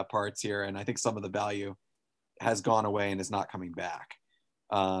parts here. And I think some of the value has gone away and is not coming back.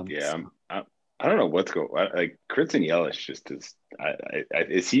 I don't know what's going on. Like Christian Yelich just is.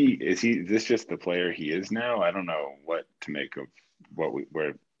 Is this just the player he is now? I don't know what to make of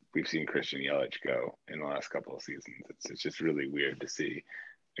where we've seen Christian Yelich go in the last couple of seasons. It's just really weird to see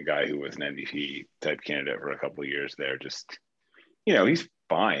a guy who was an MVP type candidate for a couple of years there. Just he's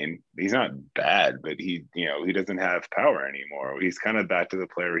fine. He's not bad, but he doesn't have power anymore. He's kind of back to the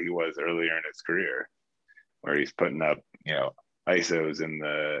player he was earlier in his career, where he's putting up ISOs in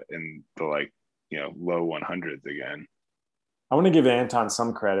the low 100s again. I want to give Anton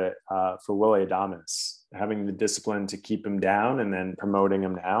some credit for Willy Adames having the discipline to keep him down and then promoting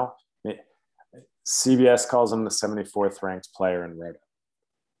him now. CBS calls him the 74th ranked player in Roto.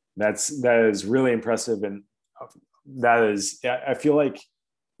 That is really impressive, and that is, I feel like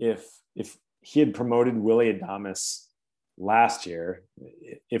if he had promoted Willy Adames last year,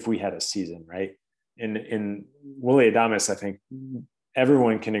 if we had a season, right? In Willy Adames, I think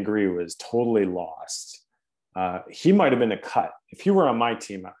everyone can agree was totally lost. He might have been a cut. If he were on my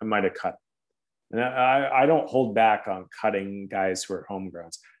team, I might have cut. And I don't hold back on cutting guys who are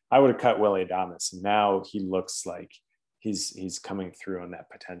homegrowns. I would have cut Willy Adames, and now he looks like he's coming through on that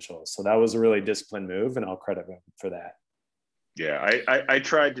potential. So that was a really disciplined move, and I'll credit him for that. Yeah, I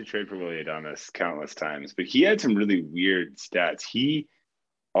tried to trade for Willy Adames countless times, but he had some really weird stats. He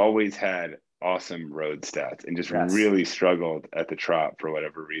always had awesome road stats and just really struggled at the Trop for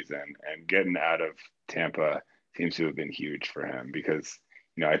whatever reason. And getting out of Tampa seems to have been huge for him because,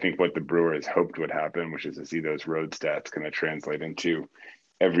 you know, I think what the Brewers hoped would happen, which is to see those road stats kind of translate into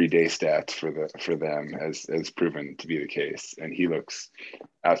everyday stats for them, has proven to be the case. And he looks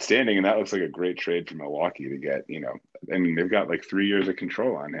outstanding, and that looks like a great trade for Milwaukee to get. You know, I mean, they've got like 3 years of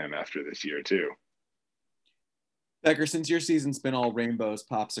control on him after this year too. Becker, since your season's been all rainbows,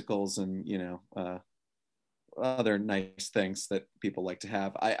 popsicles, and, you know, other nice things that people like to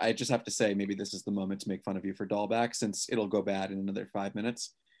have, I just have to say, maybe this is the moment to make fun of you for Dahlback, since it'll go bad in another 5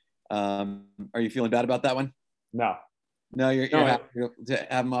 minutes. Are you feeling bad about that one? No, you're happy to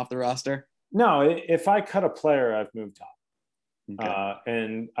have him off the roster? No, if I cut a player, I've moved on. Okay.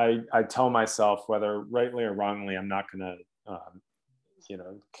 And I tell myself, whether rightly or wrongly, I'm not going to,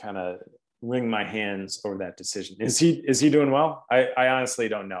 kind of wring my hands over that decision. Is he doing well? I honestly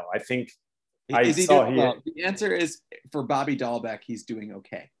don't know. I think well? The answer is, for Bobby Dahlbeck, he's doing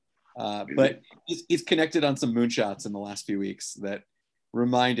okay. But he's connected on some moonshots in the last few weeks that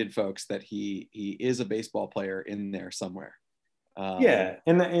reminded folks that he is a baseball player in there somewhere.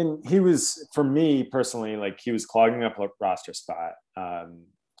 And he was, for me personally, like, he was clogging up a roster spot. I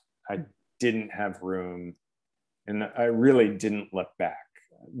didn't have room, and I really didn't look back,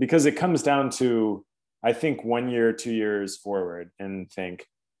 because it comes down to, I think, 1 year, 2 years forward, and think,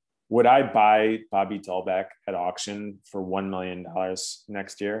 would I buy Bobby Dahlbeck at auction for $1 million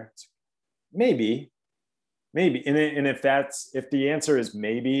next year? Maybe. And if the answer is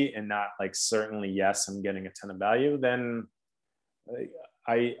maybe and not like certainly yes, I'm getting a ton of value, then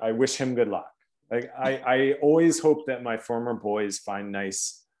I wish him good luck. Like, I always hope that my former boys find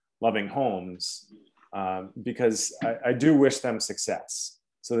nice, loving homes, because I do wish them success.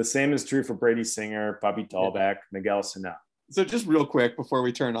 So the same is true for Brady Singer, Bobby Dahlbeck, Miguel Sano. So just real quick before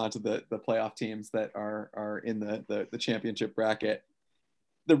we turn on to the playoff teams that are in the championship bracket,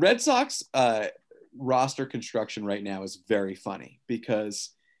 the Red Sox roster construction right now is very funny, because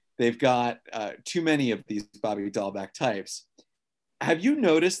they've got too many of these Bobby Dahlbeck types. Have you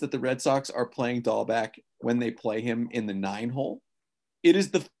noticed that the Red Sox are playing Dahlbeck when they play him in the 9-hole? It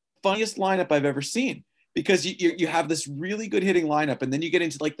is the funniest lineup I've ever seen, because you have this really good hitting lineup, and then you get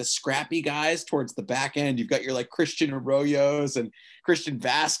into like the scrappy guys towards the back end. You've got your like Christian Arroyos and Christian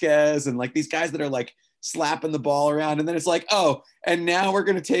Vasquez, and like these guys that are like slapping the ball around. And then it's like, oh, and now we're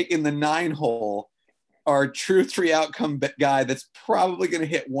going to take in the 9-hole our true 3 outcome guy that's probably going to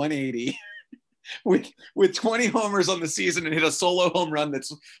hit 180 with 20 homers on the season and hit a solo home run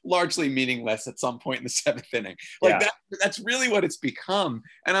that's largely meaningless at some point in the 7th inning. Like, that's really what it's become.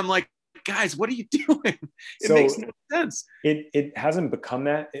 And I'm like, guys, what are you doing? It makes no sense. It hasn't become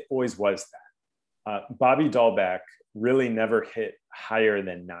that. It always was that. Bobby Dahlbeck really never hit higher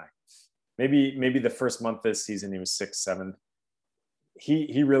than 9th. Maybe the first month of this season he was 6th, 7th.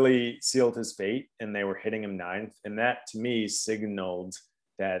 He really sealed his fate, and they were hitting him 9th. And that, to me, signaled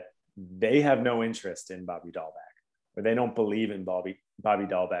that they have no interest in Bobby Dahlbeck, or they don't believe in Bobby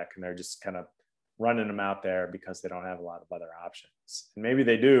Dahlbeck, and they're just kind of running him out there because they don't have a lot of other options. And maybe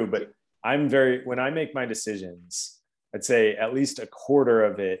they do, but when I make my decisions, I'd say at least a quarter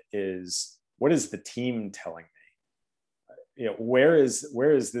of it is, what is the team telling me? Where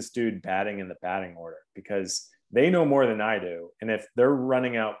is this dude batting in the batting order? Because they know more than I do. And if they're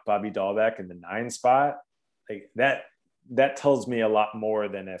running out Bobby Dahlbeck in the 9 spot, like that tells me a lot more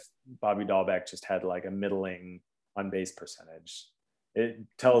than if Bobby Dahlbeck just had like a middling on base percentage. It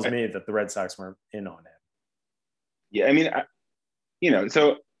tells me that the Red Sox weren't in on him. Yeah, I mean,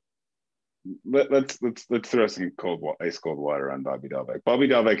 so let's throw some ice cold water on Bobby Dahlbeck. Bobby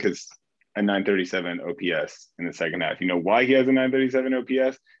Dahlbeck has a 937 OPS in the second half. You know why he has a 937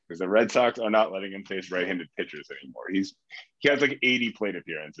 OPS? Because the Red Sox are not letting him face right-handed pitchers anymore. He has like 80 plate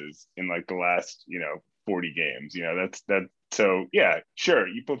appearances in like the last 40 games. That's so yeah, sure.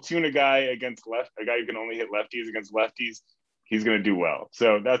 You platoon a guy against a guy who can only hit lefties against lefties. he's going to do well.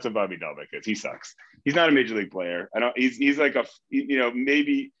 So that's what Bobby Dahlbeck is. He sucks. He's not a major league player. He's like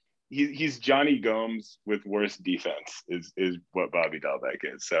maybe he's Johnny Gomes with worse defense is what Bobby Dahlbeck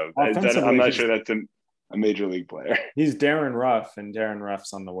is. So I'm not sure that's a major league player. He's Darren Ruff, and Darren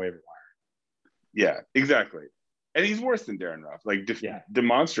Ruff's on the waiver wire. Yeah, exactly. And he's worse than Darren Ruff, like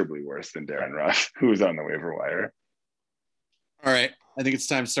demonstrably worse than Darren Ruff, who's on the waiver wire. All right. I think it's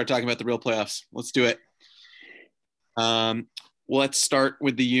time to start talking about the real playoffs. Let's do it. Let's start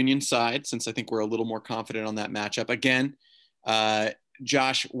with the Union side, since I think we're a little more confident on that matchup. Again,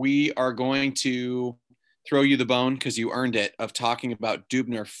 Josh, we are going to throw you the bone because you earned it of talking about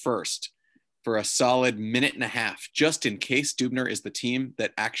Dubner first for a solid minute and a half, just in case Dubner is the team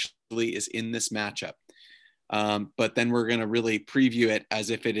that actually is in this matchup. But then we're going to really preview it as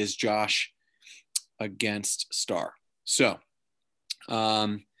if it is Josh against Star. So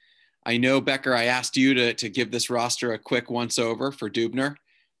I know, Becker, I asked you to give this roster a quick once over for Dubner.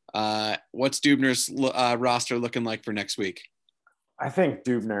 What's Dubner's roster looking like for next week? I think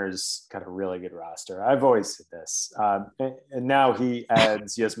Dubner's got a really good roster. I've always said this. And now he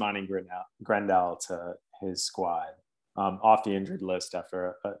adds Yasmani Grandal to his squad off the injured list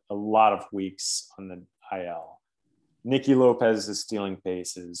after a lot of weeks on the IL. Nicky Lopez is stealing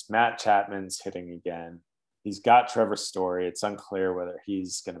bases. Matt Chapman's hitting again. He's got Trevor Story. It's unclear whether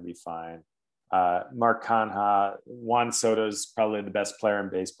he's going to be fine. Mark Canha, Juan Soto's probably the best player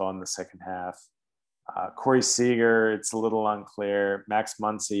in baseball in the second half. Corey Seager, it's a little unclear. Max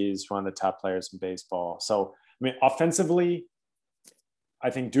Muncy is one of the top players in baseball. So, I mean, offensively, I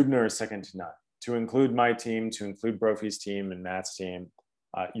think Dubner is second to none. To include my team, to include Brophy's team and Matt's team,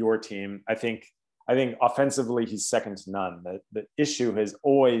 your team, I think offensively he's second to none. The issue has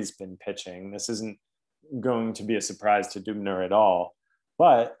always been pitching. This isn't going to be a surprise to Dubner at all.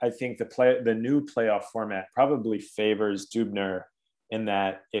 But I think the new playoff format probably favors Dubner in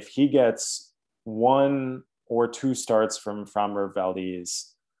that if he gets 1 or 2 starts from Framber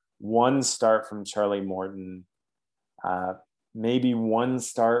Valdez, 1 start from Charlie Morton, maybe 1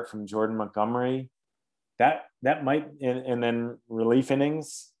 start from Jordan Montgomery, that might, and then relief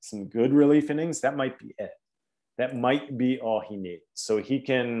innings, some good relief innings, that might be it. That might be all he needs. So he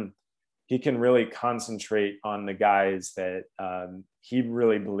can really concentrate on the guys that he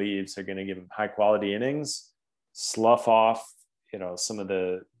really believes are going to give him high quality innings, slough off, some of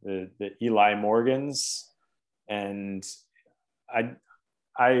the Eli Morgans. And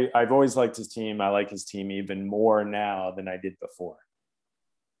I've always liked his team. I like his team even more now than I did before.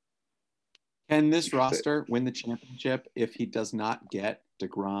 Can this roster win the championship if he does not get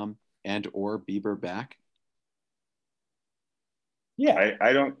DeGrom and or Bieber back? Yeah,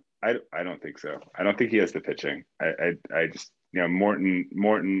 I don't think so. I don't think he has the pitching. I just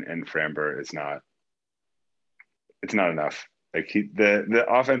Morton and Framber is not. It's not enough. Like the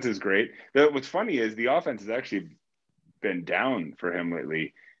offense is great. What's funny is the offense has actually been down for him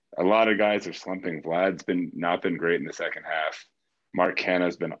lately. A lot of guys are slumping. Vlad's not been great in the second half. Mark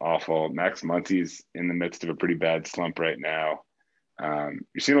Canha's been awful. Max Muncy's in the midst of a pretty bad slump right now.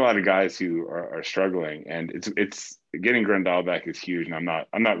 You're seeing a lot of guys who are struggling, and it's getting Grandal back is huge. And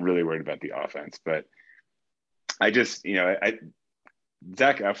I'm not really worried about the offense, but I just Zach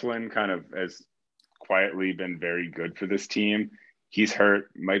Eflin kind of has quietly been very good for this team. He's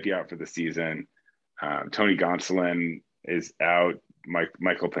hurt, might be out for the season. Tony Gonsolin is out.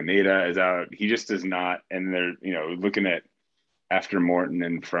 Michael Pineda is out. He just does not. And they're looking at after Morton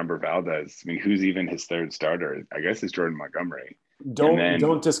and Framber Valdez. I mean, who's even his third starter? I guess it's Jordan Montgomery.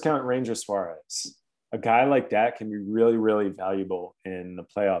 Don't discount Ranger Suarez. A guy like that can be really, really valuable in the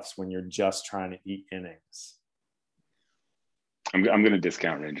playoffs when you're just trying to eat innings. I'm going to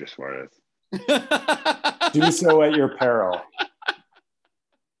discount Ranger Suarez. Do so at your peril.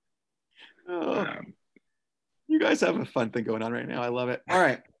 You guys have a fun thing going on right now. I love it. All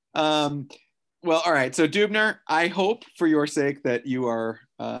right. All right. So Dubner, I hope for your sake that you are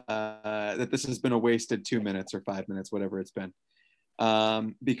that this has been a wasted 2 minutes or 5 minutes, whatever it's been.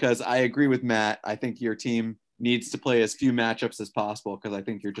 Because I agree with Matt. I think your team needs to play as few matchups as possible because I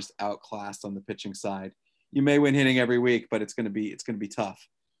think you're just outclassed on the pitching side. You may win hitting every week, but it's going to be tough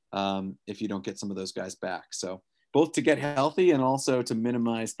if you don't get some of those guys back. So both to get healthy and also to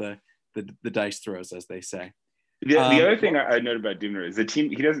minimize the dice throws, as they say. The other thing I noted about Dubner is the team,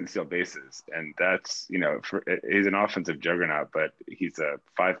 he doesn't steal bases. And that's, he's an offensive juggernaut, but he's a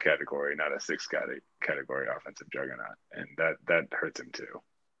 5 category, not a 6 category offensive juggernaut. And that hurts him too.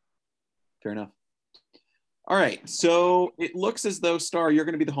 Fair enough. All right. So it looks as though, Star, you're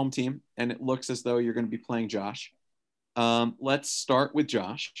going to be the home team, and it looks as though you're going to be playing Josh. Let's start with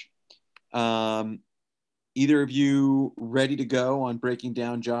Josh. either of you ready to go on breaking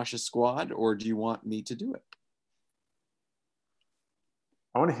down Josh's squad, or do you want me to do it?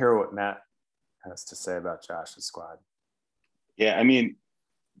 I want to hear what Matt has to say about Josh's squad. Yeah, I mean,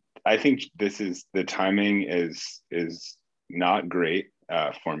 I think the timing is not great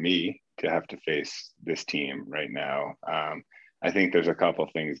for me to have to face this team right now. I think there's a couple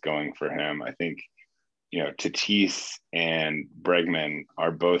things going for him. I think, Tatis and Bregman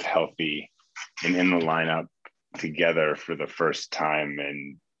are both healthy and in the lineup together for the first time.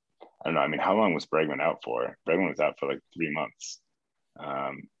 And I don't know, I mean, how long was Bregman out for? Bregman was out for like 3 months.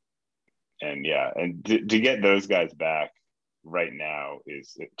 And to get those guys back right now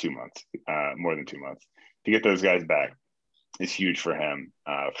is 2 months, more than 2 months. To get those guys back is huge for him,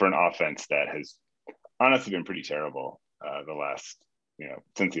 for an offense that has honestly been pretty terrible the last,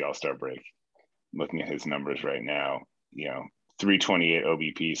 since the All-Star break. Looking at his numbers right now, 328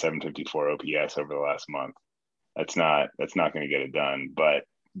 OBP, 754 OPS over the last month. That's not going to get it done. But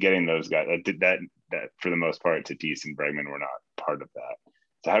getting those guys, that for the most part, Tatis and Bregman were not part of that.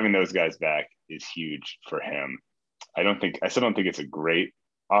 So having those guys back is huge for him. I still don't think it's a great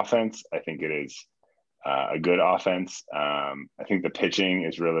offense. I think it is a good offense. I think the pitching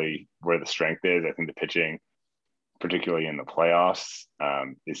is really where the strength is. I think the pitching, particularly in the playoffs,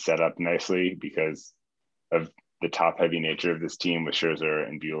 is set up nicely because of the top-heavy nature of this team with Scherzer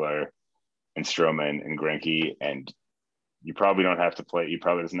and Buehler and Stroman and Greinke. And you probably don't have to play. You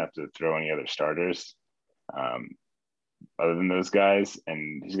probably doesn't have to throw any other starters other than those guys.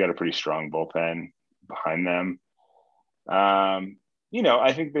 And he's got a pretty strong bullpen behind them.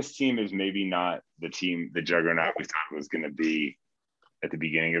 I think this team is maybe not the juggernaut we thought it was going to be at the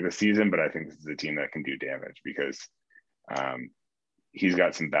beginning of the season, but I think this is a team that can do damage because he's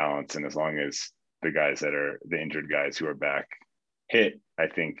got some balance. And as long as the guys that are the injured guys who are back hit, I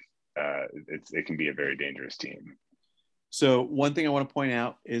think it can be a very dangerous team. So one thing I want to point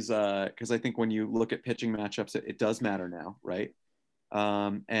out is because I think when you look at pitching matchups, it does matter now, right?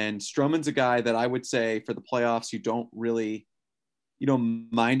 And Stroman's a guy that I would say for the playoffs, you don't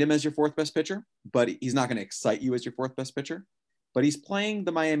mind him as your fourth best pitcher, but he's not going to excite you as your fourth best pitcher. But he's playing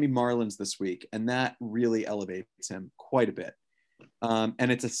the Miami Marlins this week, and that really elevates him quite a bit. And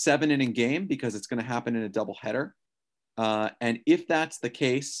it's a 7-inning game because it's going to happen in a doubleheader. And if that's the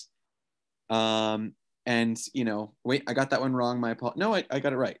case, wait, I got that one wrong. My apologies. No, I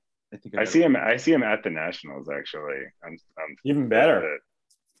got it right. I see him at the Nationals, actually. I'm even better.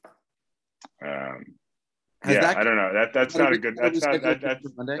 I don't know. That's not a good. That's a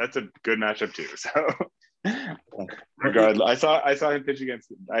good matchup too. So, regardless, I saw him pitch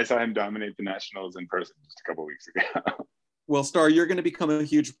I saw him dominate the Nationals in person just a couple weeks ago. Well, Star, you're going to become a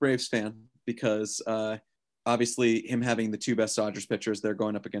huge Braves fan because obviously him having the two best Dodgers pitchers, they're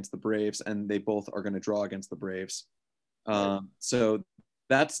going up against the Braves, and they both are going to draw against the Braves. So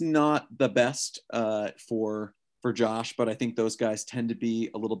that's not the best for Josh, but I think those guys tend to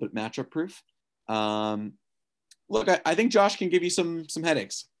be a little bit matchup proof. Look, I think Josh can give you some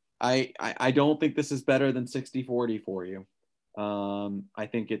headaches. I don't think this is better than 60-40 for you. I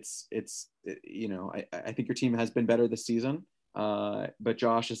think I think your team has been better this season, but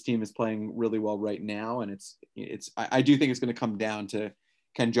Josh's team is playing really well right now, and I do think it's going to come down to,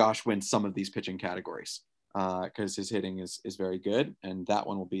 can Josh win some of these pitching categories, because his hitting is very good, and that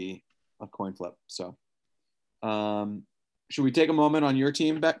one will be a coin flip. So should we take a moment on your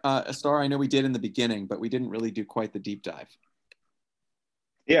team, Star? I know we did in the beginning, but we didn't really do quite the deep dive.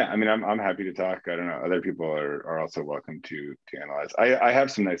 Yeah, I mean, I'm happy to talk. I don't know. Other people are also welcome to analyze. I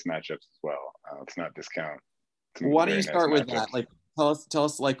have some nice matchups as well. Let's not discount. Why don't you start with that? Like, tell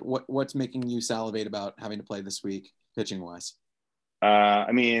us like what's making you salivate about having to play this week, pitching wise.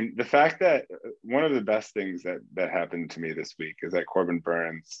 I mean, the fact that one of the best things that happened to me this week is that Corbin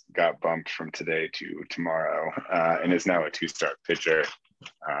Burns got bumped from today to tomorrow, and is now a 2-start pitcher.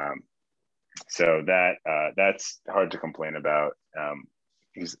 So that's hard to complain about.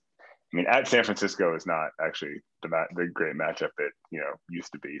 At San Francisco is not actually the great matchup it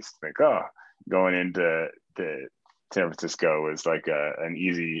used to be. You think, going into the San Francisco was like an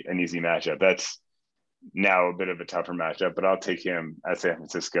easy matchup. That's now a bit of a tougher matchup, but I'll take him at San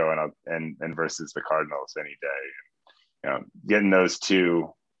Francisco and versus the Cardinals any day. Getting those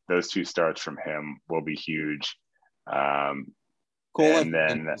two starts from him will be huge. Cole, and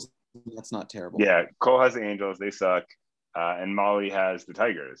then that's not terrible. Yeah, Cole has the Angels; they suck, and Molly has the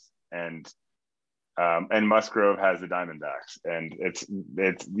Tigers, and Musgrove has the Diamondbacks, and it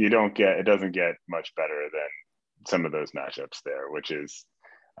doesn't get much better than some of those matchups there, which is.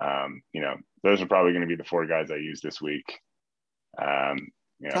 Those are probably going to be the 4 guys I use this week.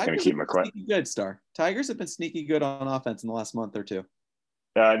 Going to keep McClellan. Sneaky good, Star. Tigers have been sneaky good on offense in the last month or two.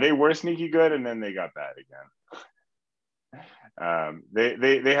 They were sneaky good, and then they got bad again.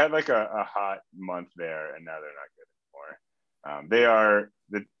 They had like a hot month there, and now they're not good anymore. They are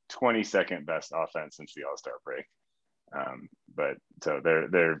the 22nd best offense since the All-Star break, but so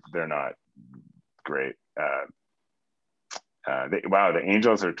they're not great. The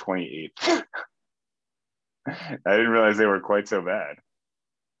Angels are 28th. I didn't realize they were quite so bad.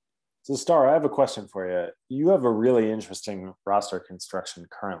 So, Star, I have a question for you. You have a really interesting roster construction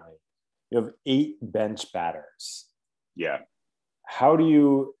currently. You have 8 bench batters. Yeah. How do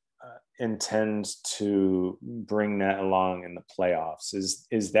you intend to bring that along in the playoffs?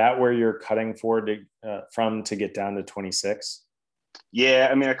 Is that where you're cutting forward from to get down to 26? Yeah,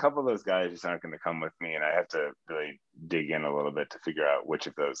 I mean, a couple of those guys just aren't going to come with me, and I have to really dig in a little bit to figure out which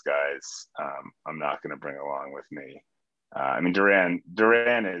of those guys I'm not going to bring along with me. I mean, Duran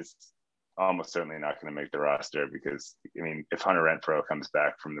is almost certainly not going to make the roster because, I mean, if Hunter Renfroe comes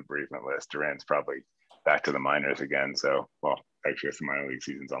back from the bereavement list, Duran's probably back to the minors again. So, well, actually, the minor league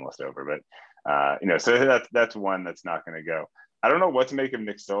season's almost over, but so that's one that's not going to go. I don't know what to make of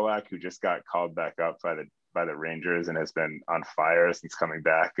Nick Solak, who just got called back up by the Rangers and has been on fire since coming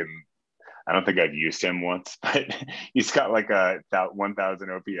back. And I don't think I've used him once, but he's got like a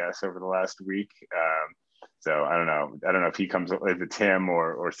 1,000 OPS over the last week. So I don't know if he comes, if it's him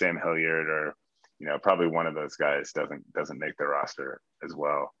or Sam Hilliard or, probably one of those guys doesn't make the roster as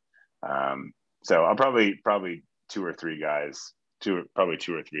well. So I'll probably 2 or 3 guys, probably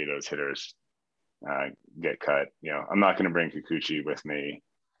 2 or 3 of those hitters get cut. I'm not going to bring Kikuchi with me.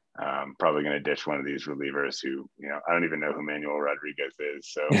 Probably going to ditch one of these relievers who, I don't even know who Manuel Rodriguez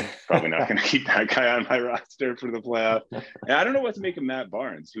is. So probably not going to keep that guy on my roster for the playoff. And I don't know what to make of Matt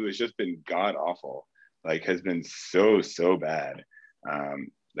Barnes, who has just been god awful, like has been so bad.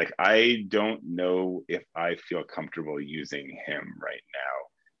 Like, I don't know if I feel comfortable using him right now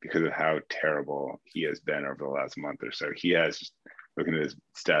because of how terrible he has been over the last month or so. He has, just looking at his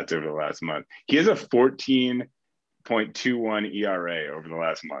stats over the last month, he has a 14.21 ERA over the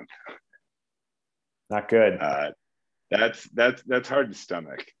last month. Not good. That's hard to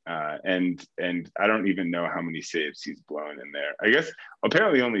stomach. And I don't even know how many saves he's blown in there. I guess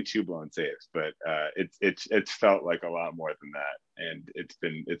apparently only 2 blown saves, but it's felt like a lot more than that, and it's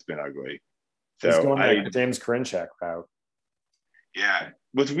been ugly. So he's going that James Karinchak route. Yeah.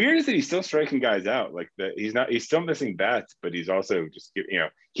 What's weird is that he's still striking guys out. Like he's still missing bats, but he's also just,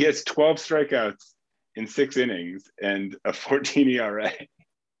 he has 12 strikeouts in 6 innings and a 14 ERA.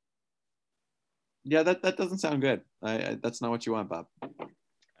 Yeah, that doesn't sound good. That's not what you want, Bob.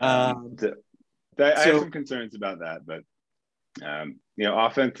 I have some concerns about that, but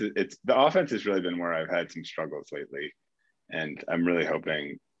offense. The offense has really been where I've had some struggles lately, and I'm really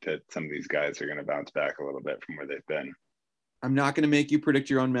hoping that some of these guys are going to bounce back a little bit from where they've been. I'm not going to make you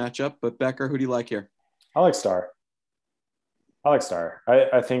predict your own matchup, but Becker, who do you like here? I like Star.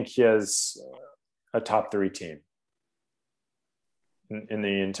 I think he has a top 3 team in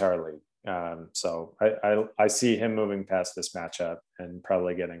the entire league. So I see him moving past this matchup and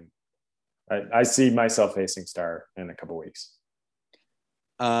probably getting. I see myself facing Star in a couple weeks.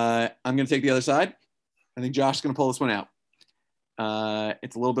 I'm going to take the other side. I think Josh's going to pull this one out.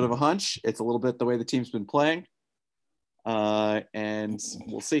 It's a little bit of a hunch. It's a little bit the way the team's been playing. And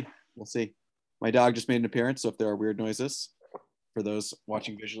we'll see. My dog just made an appearance, so if there are weird noises, for those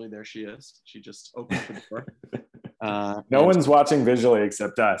watching visually, there she is. She just opened the door. No one's watching visually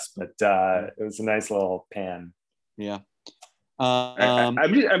except us, but it was a nice little pan. Yeah.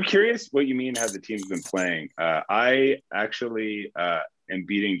 I'm curious what you mean how the team's been playing. I actually am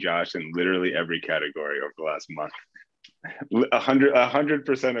beating Josh in literally every category over the last month.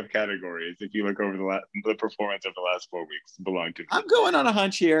 100% of categories, if you look over the performance of the last 4 weeks, belong to me. I'm going on a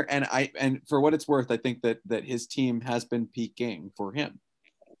hunch here, and for what it's worth, I think that his team has been peaking for him.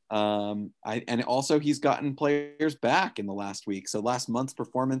 And also he's gotten players back in the last week, so last month's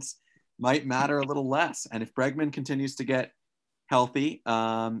performance might matter a little less. And if Bregman continues to get healthy,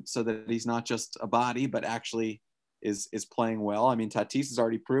 so that he's not just a body but actually is playing well. I mean, Tatis has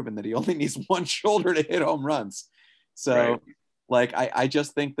already proven that he only needs one shoulder to hit home runs. So, right. Like, I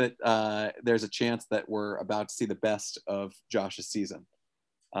just think that there's a chance that we're about to see the best of Josh's season.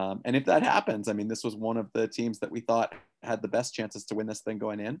 And if that happens, I mean, this was one of the teams that we thought had the best chances to win this thing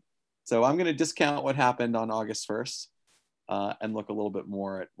going in. So I'm going to discount what happened on August 1st and look a little bit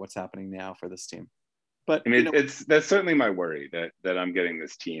more at what's happening now for this team. But I mean, that's certainly my worry that I'm getting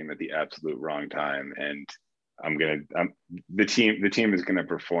this team at the absolute wrong time, and the team is going to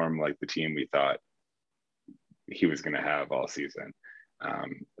perform like the team we thought he was going to have all season.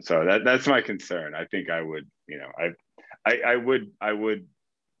 So that's my concern. I think I would, I would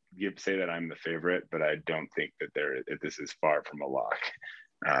say that I'm the favorite, but I don't think that this is far from a lock.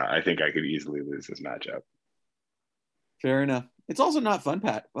 I think I could easily lose this matchup. Fair enough. It's also not fun,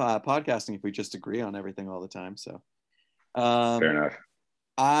 podcasting if we just agree on everything all the time. So, fair enough.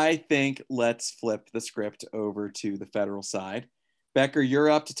 I think let's flip the script over to the Federal side. Becker, you're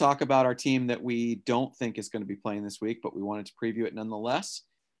up to talk about our team that we don't think is going to be playing this week, but we wanted to preview it nonetheless.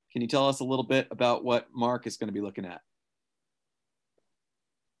 Can you tell us a little bit about what Mark is going to be looking at?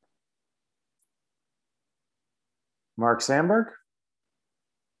 Mark Sandberg?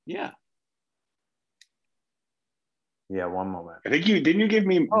 Yeah. Yeah, one moment. I think didn't you give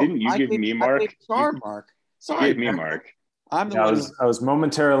me Mark? Mark. Sorry, give me Mark. I'm the one. I was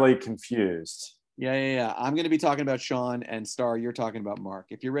momentarily confused. Yeah. I'm going to be talking about Sean, and Star, you're talking about Mark.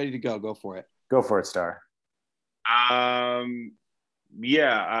 If you're ready to go for it. Go for it, Star.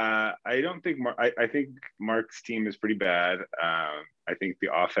 Yeah. I don't think I think Mark's team is pretty bad. I think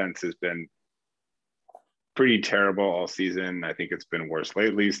the offense has been pretty terrible all season. I think it's been worse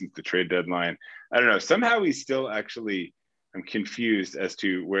lately since the trade deadline. I don't know. Somehow he's still I'm confused as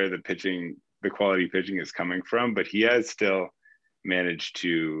to where the quality pitching is coming from, but he has still managed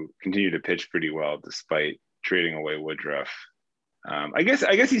to continue to pitch pretty well despite trading away Woodruff. I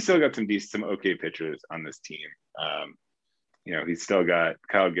guess he's still got some okay pitchers on this team. He's still got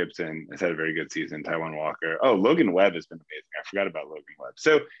Kyle Gibson has had a very good season. Taijuan Walker. Oh, Logan Webb has been amazing. I forgot about Logan Webb.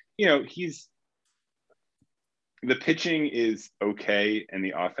 So, the pitching is okay and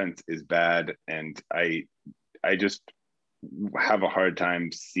the offense is bad. And I just have a hard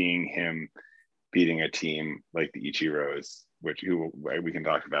time seeing him beating a team like the Ichiros, who we can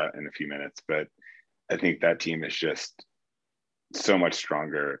talk about in a few minutes. But I think that team is just so much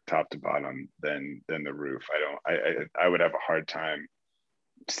stronger top to bottom than the Roof. I would have a hard time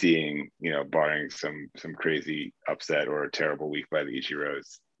seeing, barring some crazy upset or a terrible week by the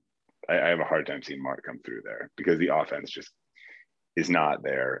Ichiros. I have a hard time seeing Mark come through there because the offense just is not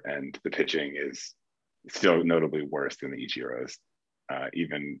there, and the pitching is still notably worse than the Ichiros,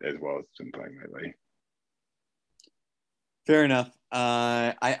 even as well as it's been playing lately. Fair enough.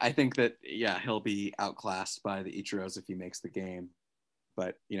 I think that, he'll be outclassed by the Ichiros if he makes the game.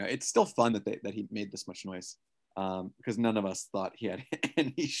 But, it's still fun that he made this much noise because none of us thought he had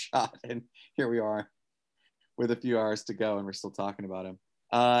any shot. And here we are with a few hours to go and we're still talking about him.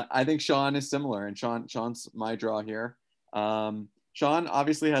 I think Sean is similar, and Sean's my draw here. Sean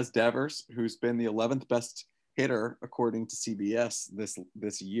obviously has Devers, who's been the 11th best hitter according to CBS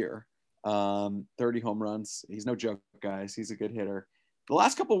this year. 30 home runs. He's no joke, guys. He's a good hitter. The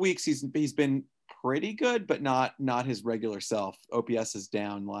last couple of weeks, he's been pretty good, but not his regular self. OPS is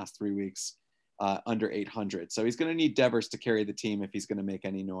down the last 3 weeks, under 800. So he's going to need Devers to carry the team if he's going to make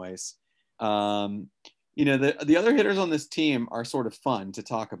any noise. The other hitters on this team are sort of fun to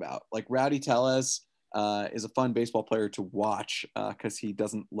talk about. Like Rowdy Tellez is a fun baseball player to watch because he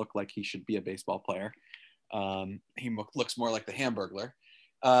doesn't look like he should be a baseball player. He looks more like the Hamburglar.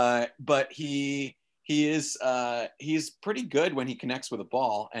 But he's pretty good when he connects with a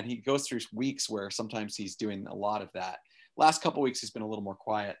ball, and he goes through weeks where sometimes he's doing a lot of that. Last couple of weeks, he's been a little more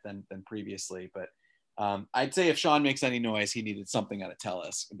quiet than previously, but I'd say if Sean makes any noise, he needed something out of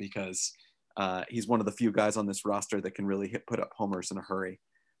Tellez because he's one of the few guys on this roster that can really put up homers in a hurry.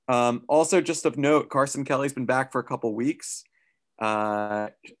 Also, just of note, Carson Kelly's been back for a couple weeks. So,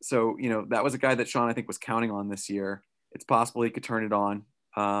 that was a guy that Sean, I think, was counting on this year. It's possible he could turn it on.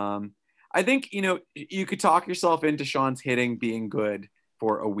 I think, you could talk yourself into Sean's hitting being good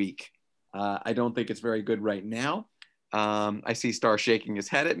for a week. I don't think it's very good right now. I see Star shaking his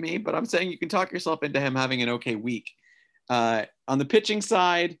head at me, but I'm saying you can talk yourself into him having an okay week. On the pitching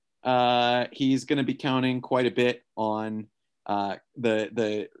side, he's going to be counting quite a bit on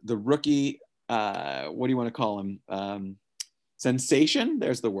the rookie. What do you want to call him? Sensation.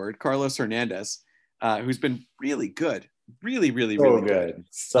 There's the word. Carlos Hernandez, who's been really good. Really good.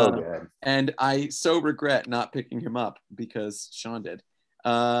 So good. And I so regret not picking him up because Sean did.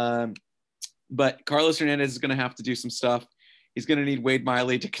 But Carlos Hernandez is going to have to do some stuff. He's going to need Wade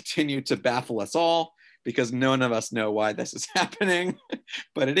Miley to continue to baffle us all because none of us know why this is happening,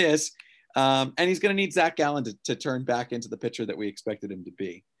 but it is. And he's going to need Zach Gallen to turn back into the pitcher that we expected him to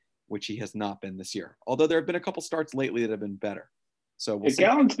be, which he has not been this year. Although there have been a couple starts lately that have been better. So we'll see.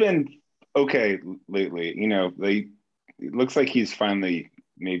 Gallen's been okay lately. It looks like he's finally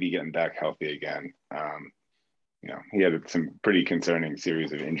maybe getting back healthy again. He had some pretty concerning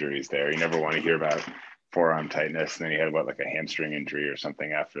series of injuries there. You never want to hear about forearm tightness. And then he had a hamstring injury or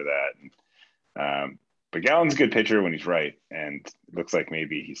something after that. But Gallen's a good pitcher when he's right, and it looks like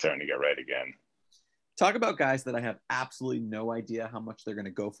maybe he's starting to get right again. Talk about guys that I have absolutely no idea how much they're going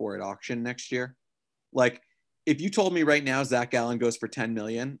to go for at auction next year. Like, if you told me right now Zach Gallen goes for 10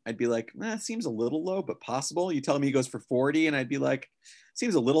 million, I'd be like, it seems a little low, but possible. You tell me he goes for 40, and I'd be like,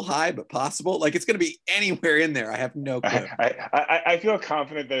 seems a little high, but possible. Like, it's going to be anywhere in there. I have no clue. I feel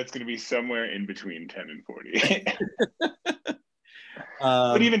confident that it's going to be somewhere in between 10 and 40.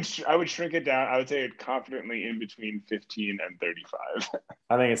 But even I would shrink it down. I would say it confidently in between 15 and 35.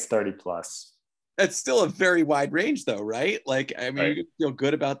 I think it's 30 plus. It's still a very wide range, though, right? Like, I mean, right. You feel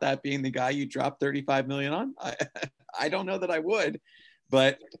good about that being the guy you dropped 35 million on? I don't know that I would,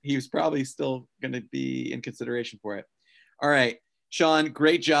 but he was probably still going to be in consideration for it. All right, Sean,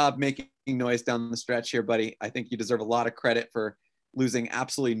 great job making noise down the stretch here, buddy. I think you deserve a lot of credit for losing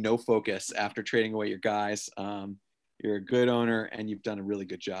absolutely no focus after trading away your guys. You're a good owner, and you've done a really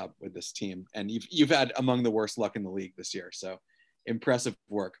good job with this team. And you've had among the worst luck in the league this year. So impressive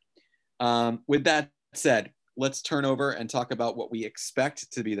work. With that said, let's turn over and talk about what we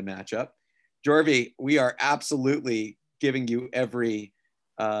expect to be the matchup. Jorvi, we are absolutely giving you every,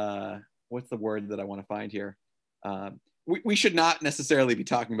 what's the word that I want to find here? We should not necessarily be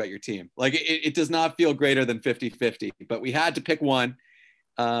talking about your team. Like, it does not feel greater than 50-50, but we had to pick one.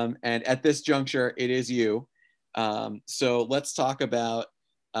 And at this juncture, it is you. So let's talk about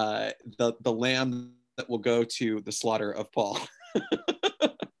the lamb that will go to the slaughter of Paul.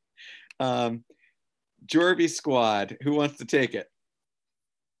 Jorvi squad, who wants to take it?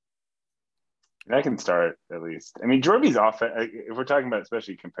 I can start at least. I mean, Jorvi's offense, if we're talking about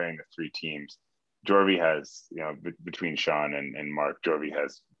especially comparing the three teams, Jorvi has, between Sean and Mark, Jorvi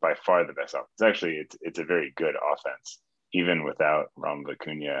has by far the best offense. Actually, it's a very good offense, even without Ronald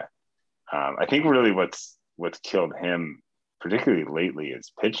Acuna. I think really what's killed him, particularly lately,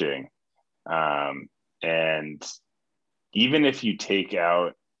 is pitching. And even if you take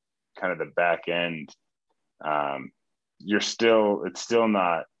out kind of the back end, it's still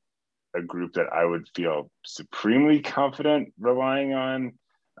not a group that I would feel supremely confident relying on.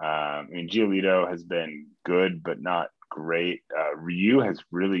 I mean, Giolito has been good, but not great. Ryu has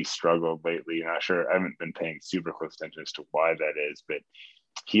really struggled lately. Not sure. I haven't been paying super close attention as to why that is, but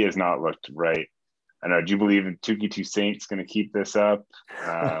he has not looked right. I know. Do you believe in Touki Toussaint's going to keep this up?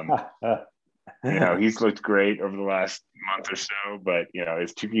 He's looked great over the last month or so, but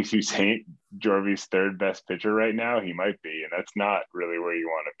is Touki Toussaint Jorvi's third best pitcher right now? He might be, and that's not really where you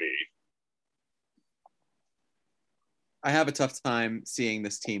want to be. I have a tough time seeing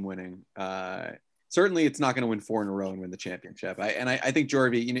this team winning. Certainly, it's not going to win 4 in a row and win the championship. I think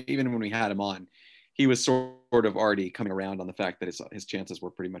Jorvi, even when we had him on, he was sort of already coming around on the fact that his chances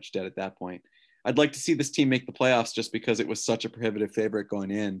were pretty much dead at that point. I'd like to see this team make the playoffs just because it was such a prohibitive favorite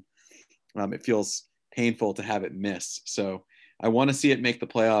going in. It feels painful to have it miss. So I want to see it make the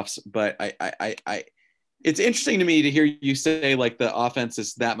playoffs, but it's interesting to me to hear you say like the offense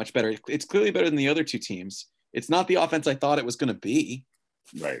is that much better. It's clearly better than the other two teams. It's not the offense I thought it was going to be.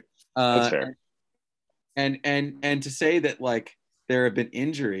 Right. That's fair. And to say that like there have been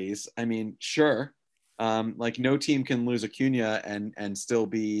injuries, I mean, sure. Like no team can lose Acuna and still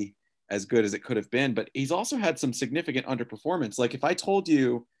be as good as it could have been, but he's also had some significant underperformance. Like if I told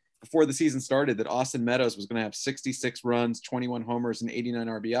you before the season started that Austin Meadows was going to have 66 runs, 21 homers, and 89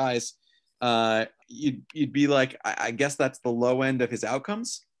 RBIs, you'd be like, I guess that's the low end of his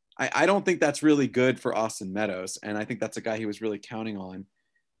outcomes. I don't think that's really good for Austin Meadows, and I think that's a guy he was really counting on.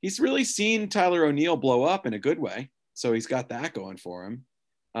 He's really seen Tyler O'Neill blow up in a good way, so he's got that going for him.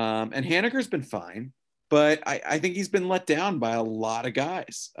 And Haniger's been fine, but I think he's been let down by a lot of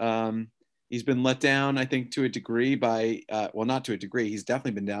guys. He's been let down, I think, to a degree by, not to a degree. He's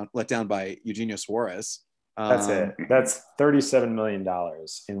definitely been let down by Eugenio Suarez. That's it. That's $37 million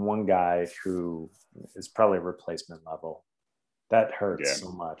in one guy who is probably replacement level. That hurts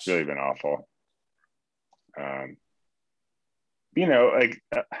so much. It's really been awful. On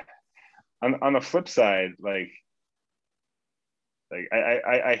the flip side,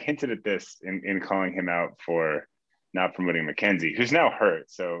 I hinted at this in calling him out for not promoting McKenzie, who's now hurt.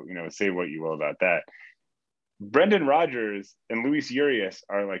 So, say what you will about that. Brendan Rodgers and Luis Urias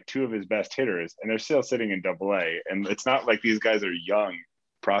are like two of his best hitters, and they're still sitting in AA. And it's not like these guys are young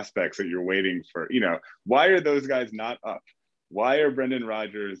prospects that you're waiting for. Why are those guys not up? Why are Brendan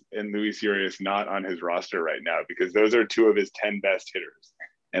Rodgers and Luis Urias not on his roster right now? Because those are two of his 10 best hitters.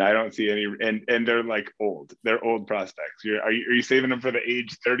 And I don't see any, and they're like old. They're old prospects. Are you saving them for the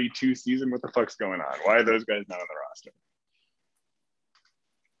age 32 season? What the fuck's going on? Why are those guys not on the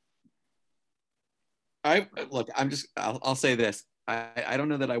roster? I'll say this. I don't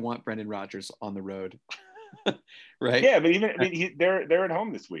know that I want Brendan Rodgers on the road. right? Yeah, but even they're at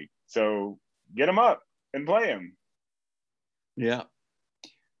home this week, so get them up and play them. Yeah.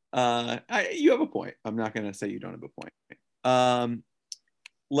 You have a point. I'm not going to say you don't have a point.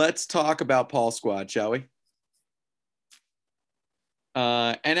 Let's talk about Paul's squad, shall we?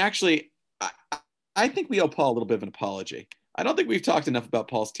 And actually, I think we owe Paul a little bit of an apology. I don't think we've talked enough about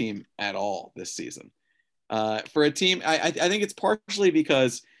Paul's team at all this season. For a team, I think it's partially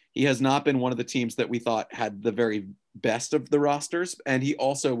because he has not been one of the teams that we thought had the very best of the rosters, and he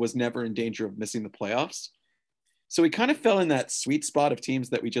also was never in danger of missing the playoffs. So he kind of fell in that sweet spot of teams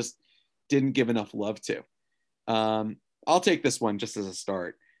that we just didn't give enough love to. I'll take this one just as a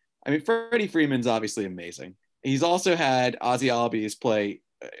start. I mean, Freddie Freeman's obviously amazing. He's also had Ozzy Albies play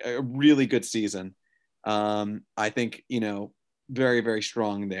a really good season. I think, very, very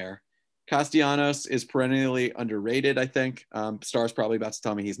strong there. Castellanos is perennially underrated, I think. Star's probably about to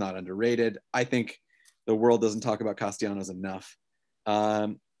tell me he's not underrated. I think the world doesn't talk about Castellanos enough.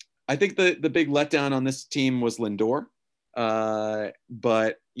 I think the big letdown on this team was Lindor.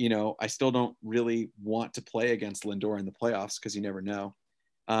 But, I still don't really want to play against Lindor in the playoffs because you never know.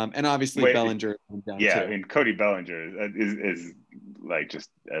 And obviously Bellinger went down yeah, too. I mean, Cody Bellinger is like just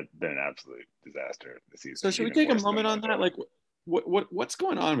been an absolute disaster this season. So should we take a moment on that? Like, what's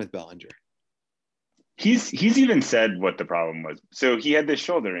going on with Bellinger? He's even said what the problem was. So he had this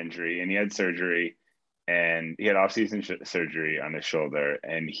shoulder injury and he had surgery, and he had off-season surgery on his shoulder,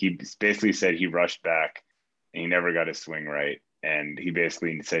 and he basically said he rushed back and he never got his swing right, and he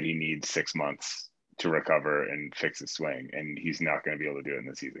basically said he needs 6 months to recover and fix his swing, and he's not going to be able to do it in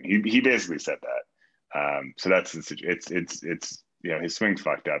the season. He basically said that. So that's the situation. It's his swing's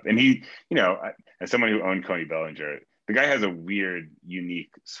fucked up, and he, as someone who owned Cody Bellinger, the guy has a weird,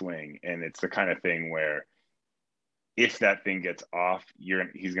 unique swing, and it's the kind of thing where if that thing gets off,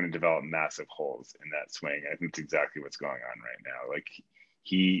 he's going to develop massive holes in that swing. I think it's exactly what's going on right now. Like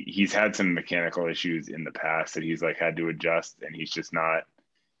he's had some mechanical issues in the past that he's like had to adjust, and he's just not,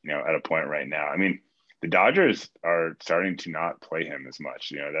 at a point right now. I mean, the Dodgers are starting to not play him as much.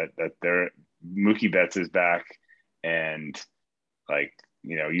 That they're Mookie Betts is back, and like,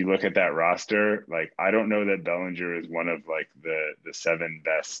 you look at that roster, like, I don't know that Bellinger is one of like the 7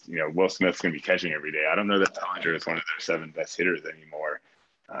 best, Will Smith's going to be catching every day. I don't know that Bellinger is one of their 7 best hitters anymore.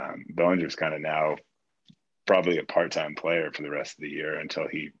 Bellinger's kind of now probably a part-time player for the rest of the year until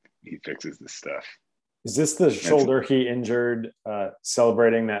he fixes this stuff. Is this the shoulder he injured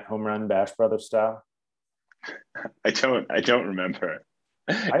celebrating that home run Bash Brothers style? I don't remember.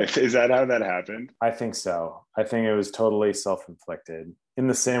 Is that how that happened? I think so. I think it was totally self-inflicted in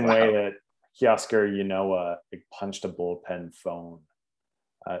the same way that Teoscar Yanoa punched a bullpen phone.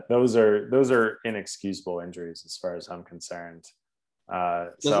 Those are inexcusable injuries as far as I'm concerned. He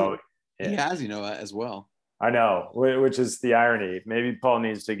has Yanoa as well. I know, which is the irony. Maybe Paul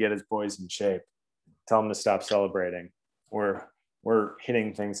needs to get his boys in shape. Tell them to stop celebrating. We're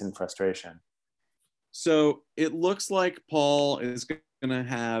hitting things in frustration. So it looks like Paul is going to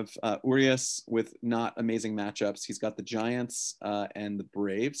have Urias with not amazing matchups. He's got the Giants and the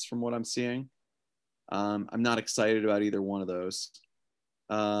Braves from what I'm seeing. I'm not excited about either one of those.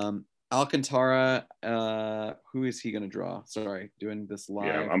 Alcantara, who is he going to draw? Sorry, doing this live.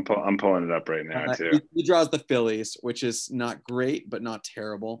 Yeah, I'm pulling it up right now too. He draws the Phillies, which is not great, but not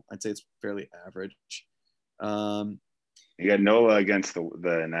terrible. I'd say it's fairly average. You got Nola against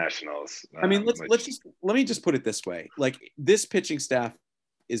the Nationals. I mean, let me just put it this way: like, this pitching staff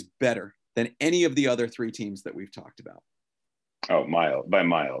is better than any of the other 3 teams that we've talked about. Oh, by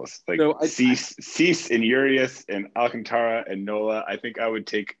miles. Like, so Cease and Urias and Alcantara and Nola. I think I would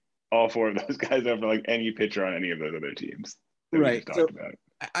take all 4 of those guys over like any pitcher on any of those other teams that we just talked about.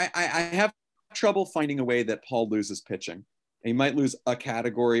 I have trouble finding a way that Paul loses pitching. He might lose a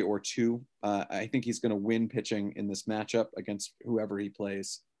category or 2. I think he's going to win pitching in this matchup against whoever he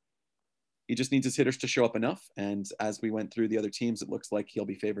plays. He just needs his hitters to show up enough. And as we went through the other teams, it looks like he'll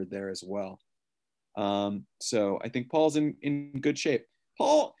be favored there as well. So I think Paul's in good shape.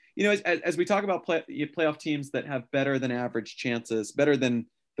 Paul, as we talk about playoff teams that have better than average chances, better than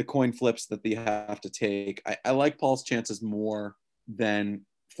the coin flips that they have to take, I like Paul's chances more than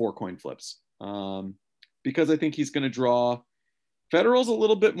 4 coin flips because I think he's going to draw. Federal's a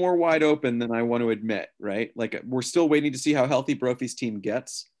little bit more wide open than I want to admit, right? Like, we're still waiting to see how healthy Brophy's team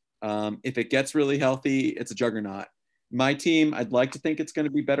gets. If it gets really healthy, it's a juggernaut. My team, I'd like to think it's going to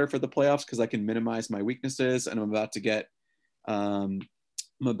be better for the playoffs because I can minimize my weaknesses, and I'm about to get Ella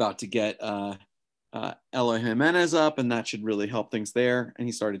Jimenez up, and that should really help things there. And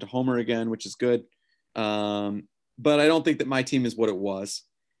he started to homer again, which is good. But I don't think that my team is what it was.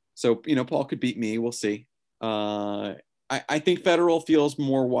 So, Paul could beat me. We'll see. I think Federal feels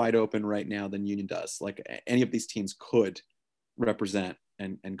more wide open right now than Union does. Like any of these teams could represent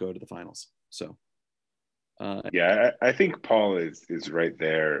and go to the finals. So. Yeah, I think Paul is right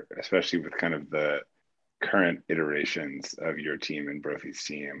there, especially with kind of the current iterations of your team and Brophy's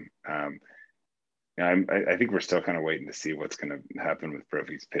team. I think we're still kind of waiting to see what's going to happen with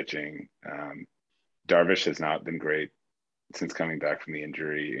Brophy's pitching. Darvish has not been great since coming back from the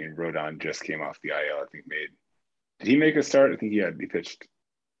injury, and Rodon just came off the IL. I think did he make a start? I think he pitched.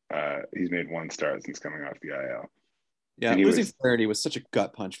 He's made one start since coming off the IL. Yeah, losing Flaherty was such a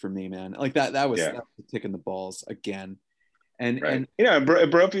gut punch for me, man. Like that was a kick in the balls again. And right. And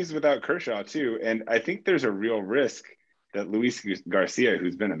Brophy's without Kershaw too. And I think there's a real risk that Luis Garcia,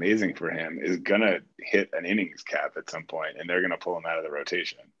 who's been amazing for him, is gonna hit an innings cap at some point, and they're gonna pull him out of the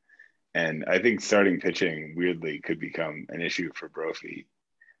rotation. And I think starting pitching weirdly could become an issue for Brophy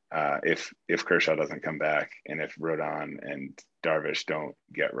if Kershaw doesn't come back and if Rodon and Darvish don't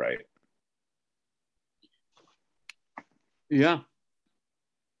get right. Yeah.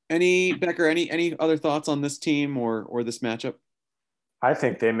 Becker, any other thoughts on this team or this matchup? I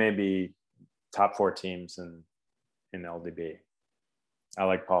think they may be top 4 teams in LDB. I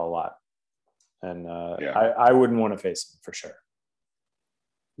like Paul a lot. And I wouldn't want to face him for sure.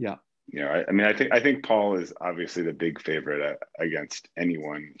 Yeah. I mean, I think Paul is obviously the big favorite against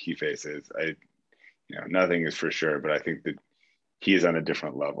anyone he faces. Nothing is for sure, but I think that he is on a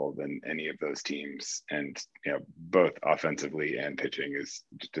different level than any of those teams, and both offensively and pitching is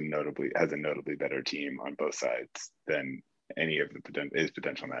just has a notably better team on both sides than any of his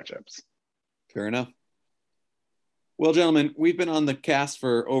potential matchups. Fair enough. Well, gentlemen, we've been on the cast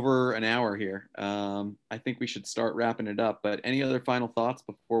for over an hour here. I think we should start wrapping it up. But any other final thoughts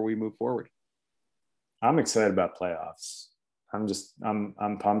before we move forward? I'm excited about playoffs.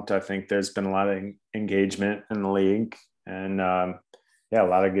 I'm pumped. I think there's been a lot of engagement in the league. And a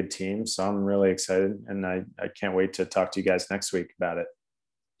lot of good teams. So I'm really excited, and I can't wait to talk to you guys next week about it.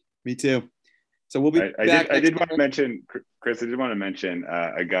 Me too. So we'll be back. I did want to mention, Chris,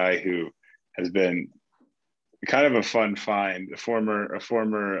 a guy who has been kind of a fun find, a former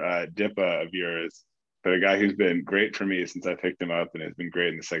DIPA of yours, but a guy who's been great for me since I picked him up and has been great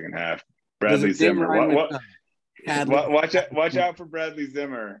in the second half. Bradley Zimmer. Watch out for Bradley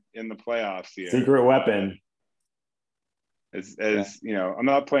Zimmer in the playoffs here. Secret weapon. I'm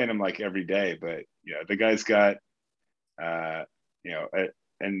not playing him like every day, but the guy's got an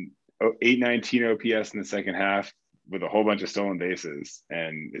 819 OPS in the second half with a whole bunch of stolen bases,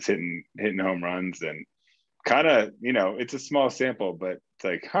 and is hitting home runs, and kind of it's a small sample, but it's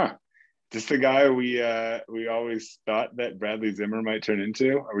like, just the guy we always thought that Bradley Zimmer might turn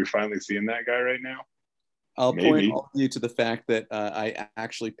into. Are we finally seeing that guy right now? I'll point all of you to the fact that I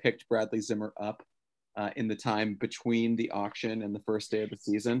actually picked Bradley Zimmer up in the time between the auction and the first day of the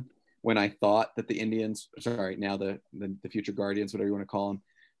season, when I thought that the Indians, now the future Guardians, whatever you want to call them,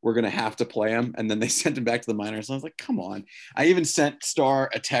 were going to have to play him. And then they sent him back to the minors. And I was like, come on. I even sent Starr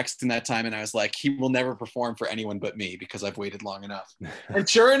a text in that time, and I was like, he will never perform for anyone but me because I've waited long enough. And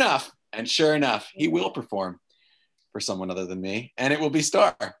sure enough, he will perform for someone other than me, and it will be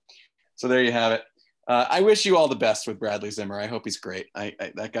Starr. So there you have it. I wish you all the best with Bradley Zimmer. I hope he's great.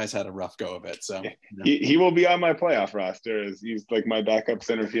 That guy's had a rough go of it. So he will be on my playoff roster, as he's like my backup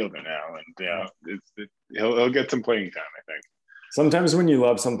center fielder now, and he'll get some playing time, I think. Sometimes when you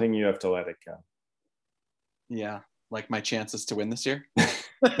love something, you have to let it go. Yeah, like my chances to win this year.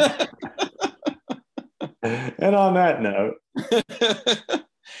 And on that note,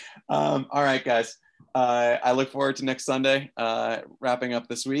 all right, guys. I look forward to next Sunday, wrapping up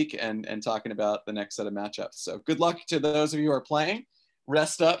this week and talking about the next set of matchups. So good luck to those of you who are playing.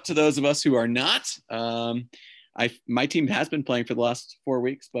 Rest up to those of us who are not. My team has been playing for the last 4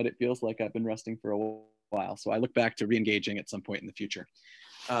 weeks, but it feels like I've been resting for a while. So I look back to re-engaging at some point in the future.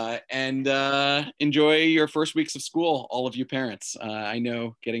 And enjoy your first weeks of school, all of you parents. I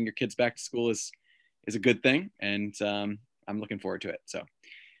know getting your kids back to school is a good thing, and I'm looking forward to it. So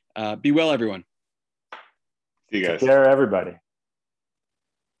be well, everyone. See you guys. Take care, everybody.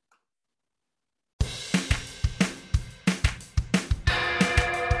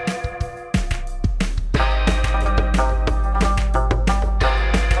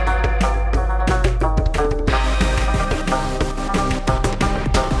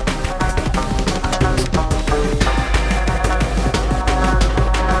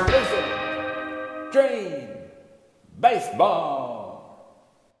 Dream Baseball.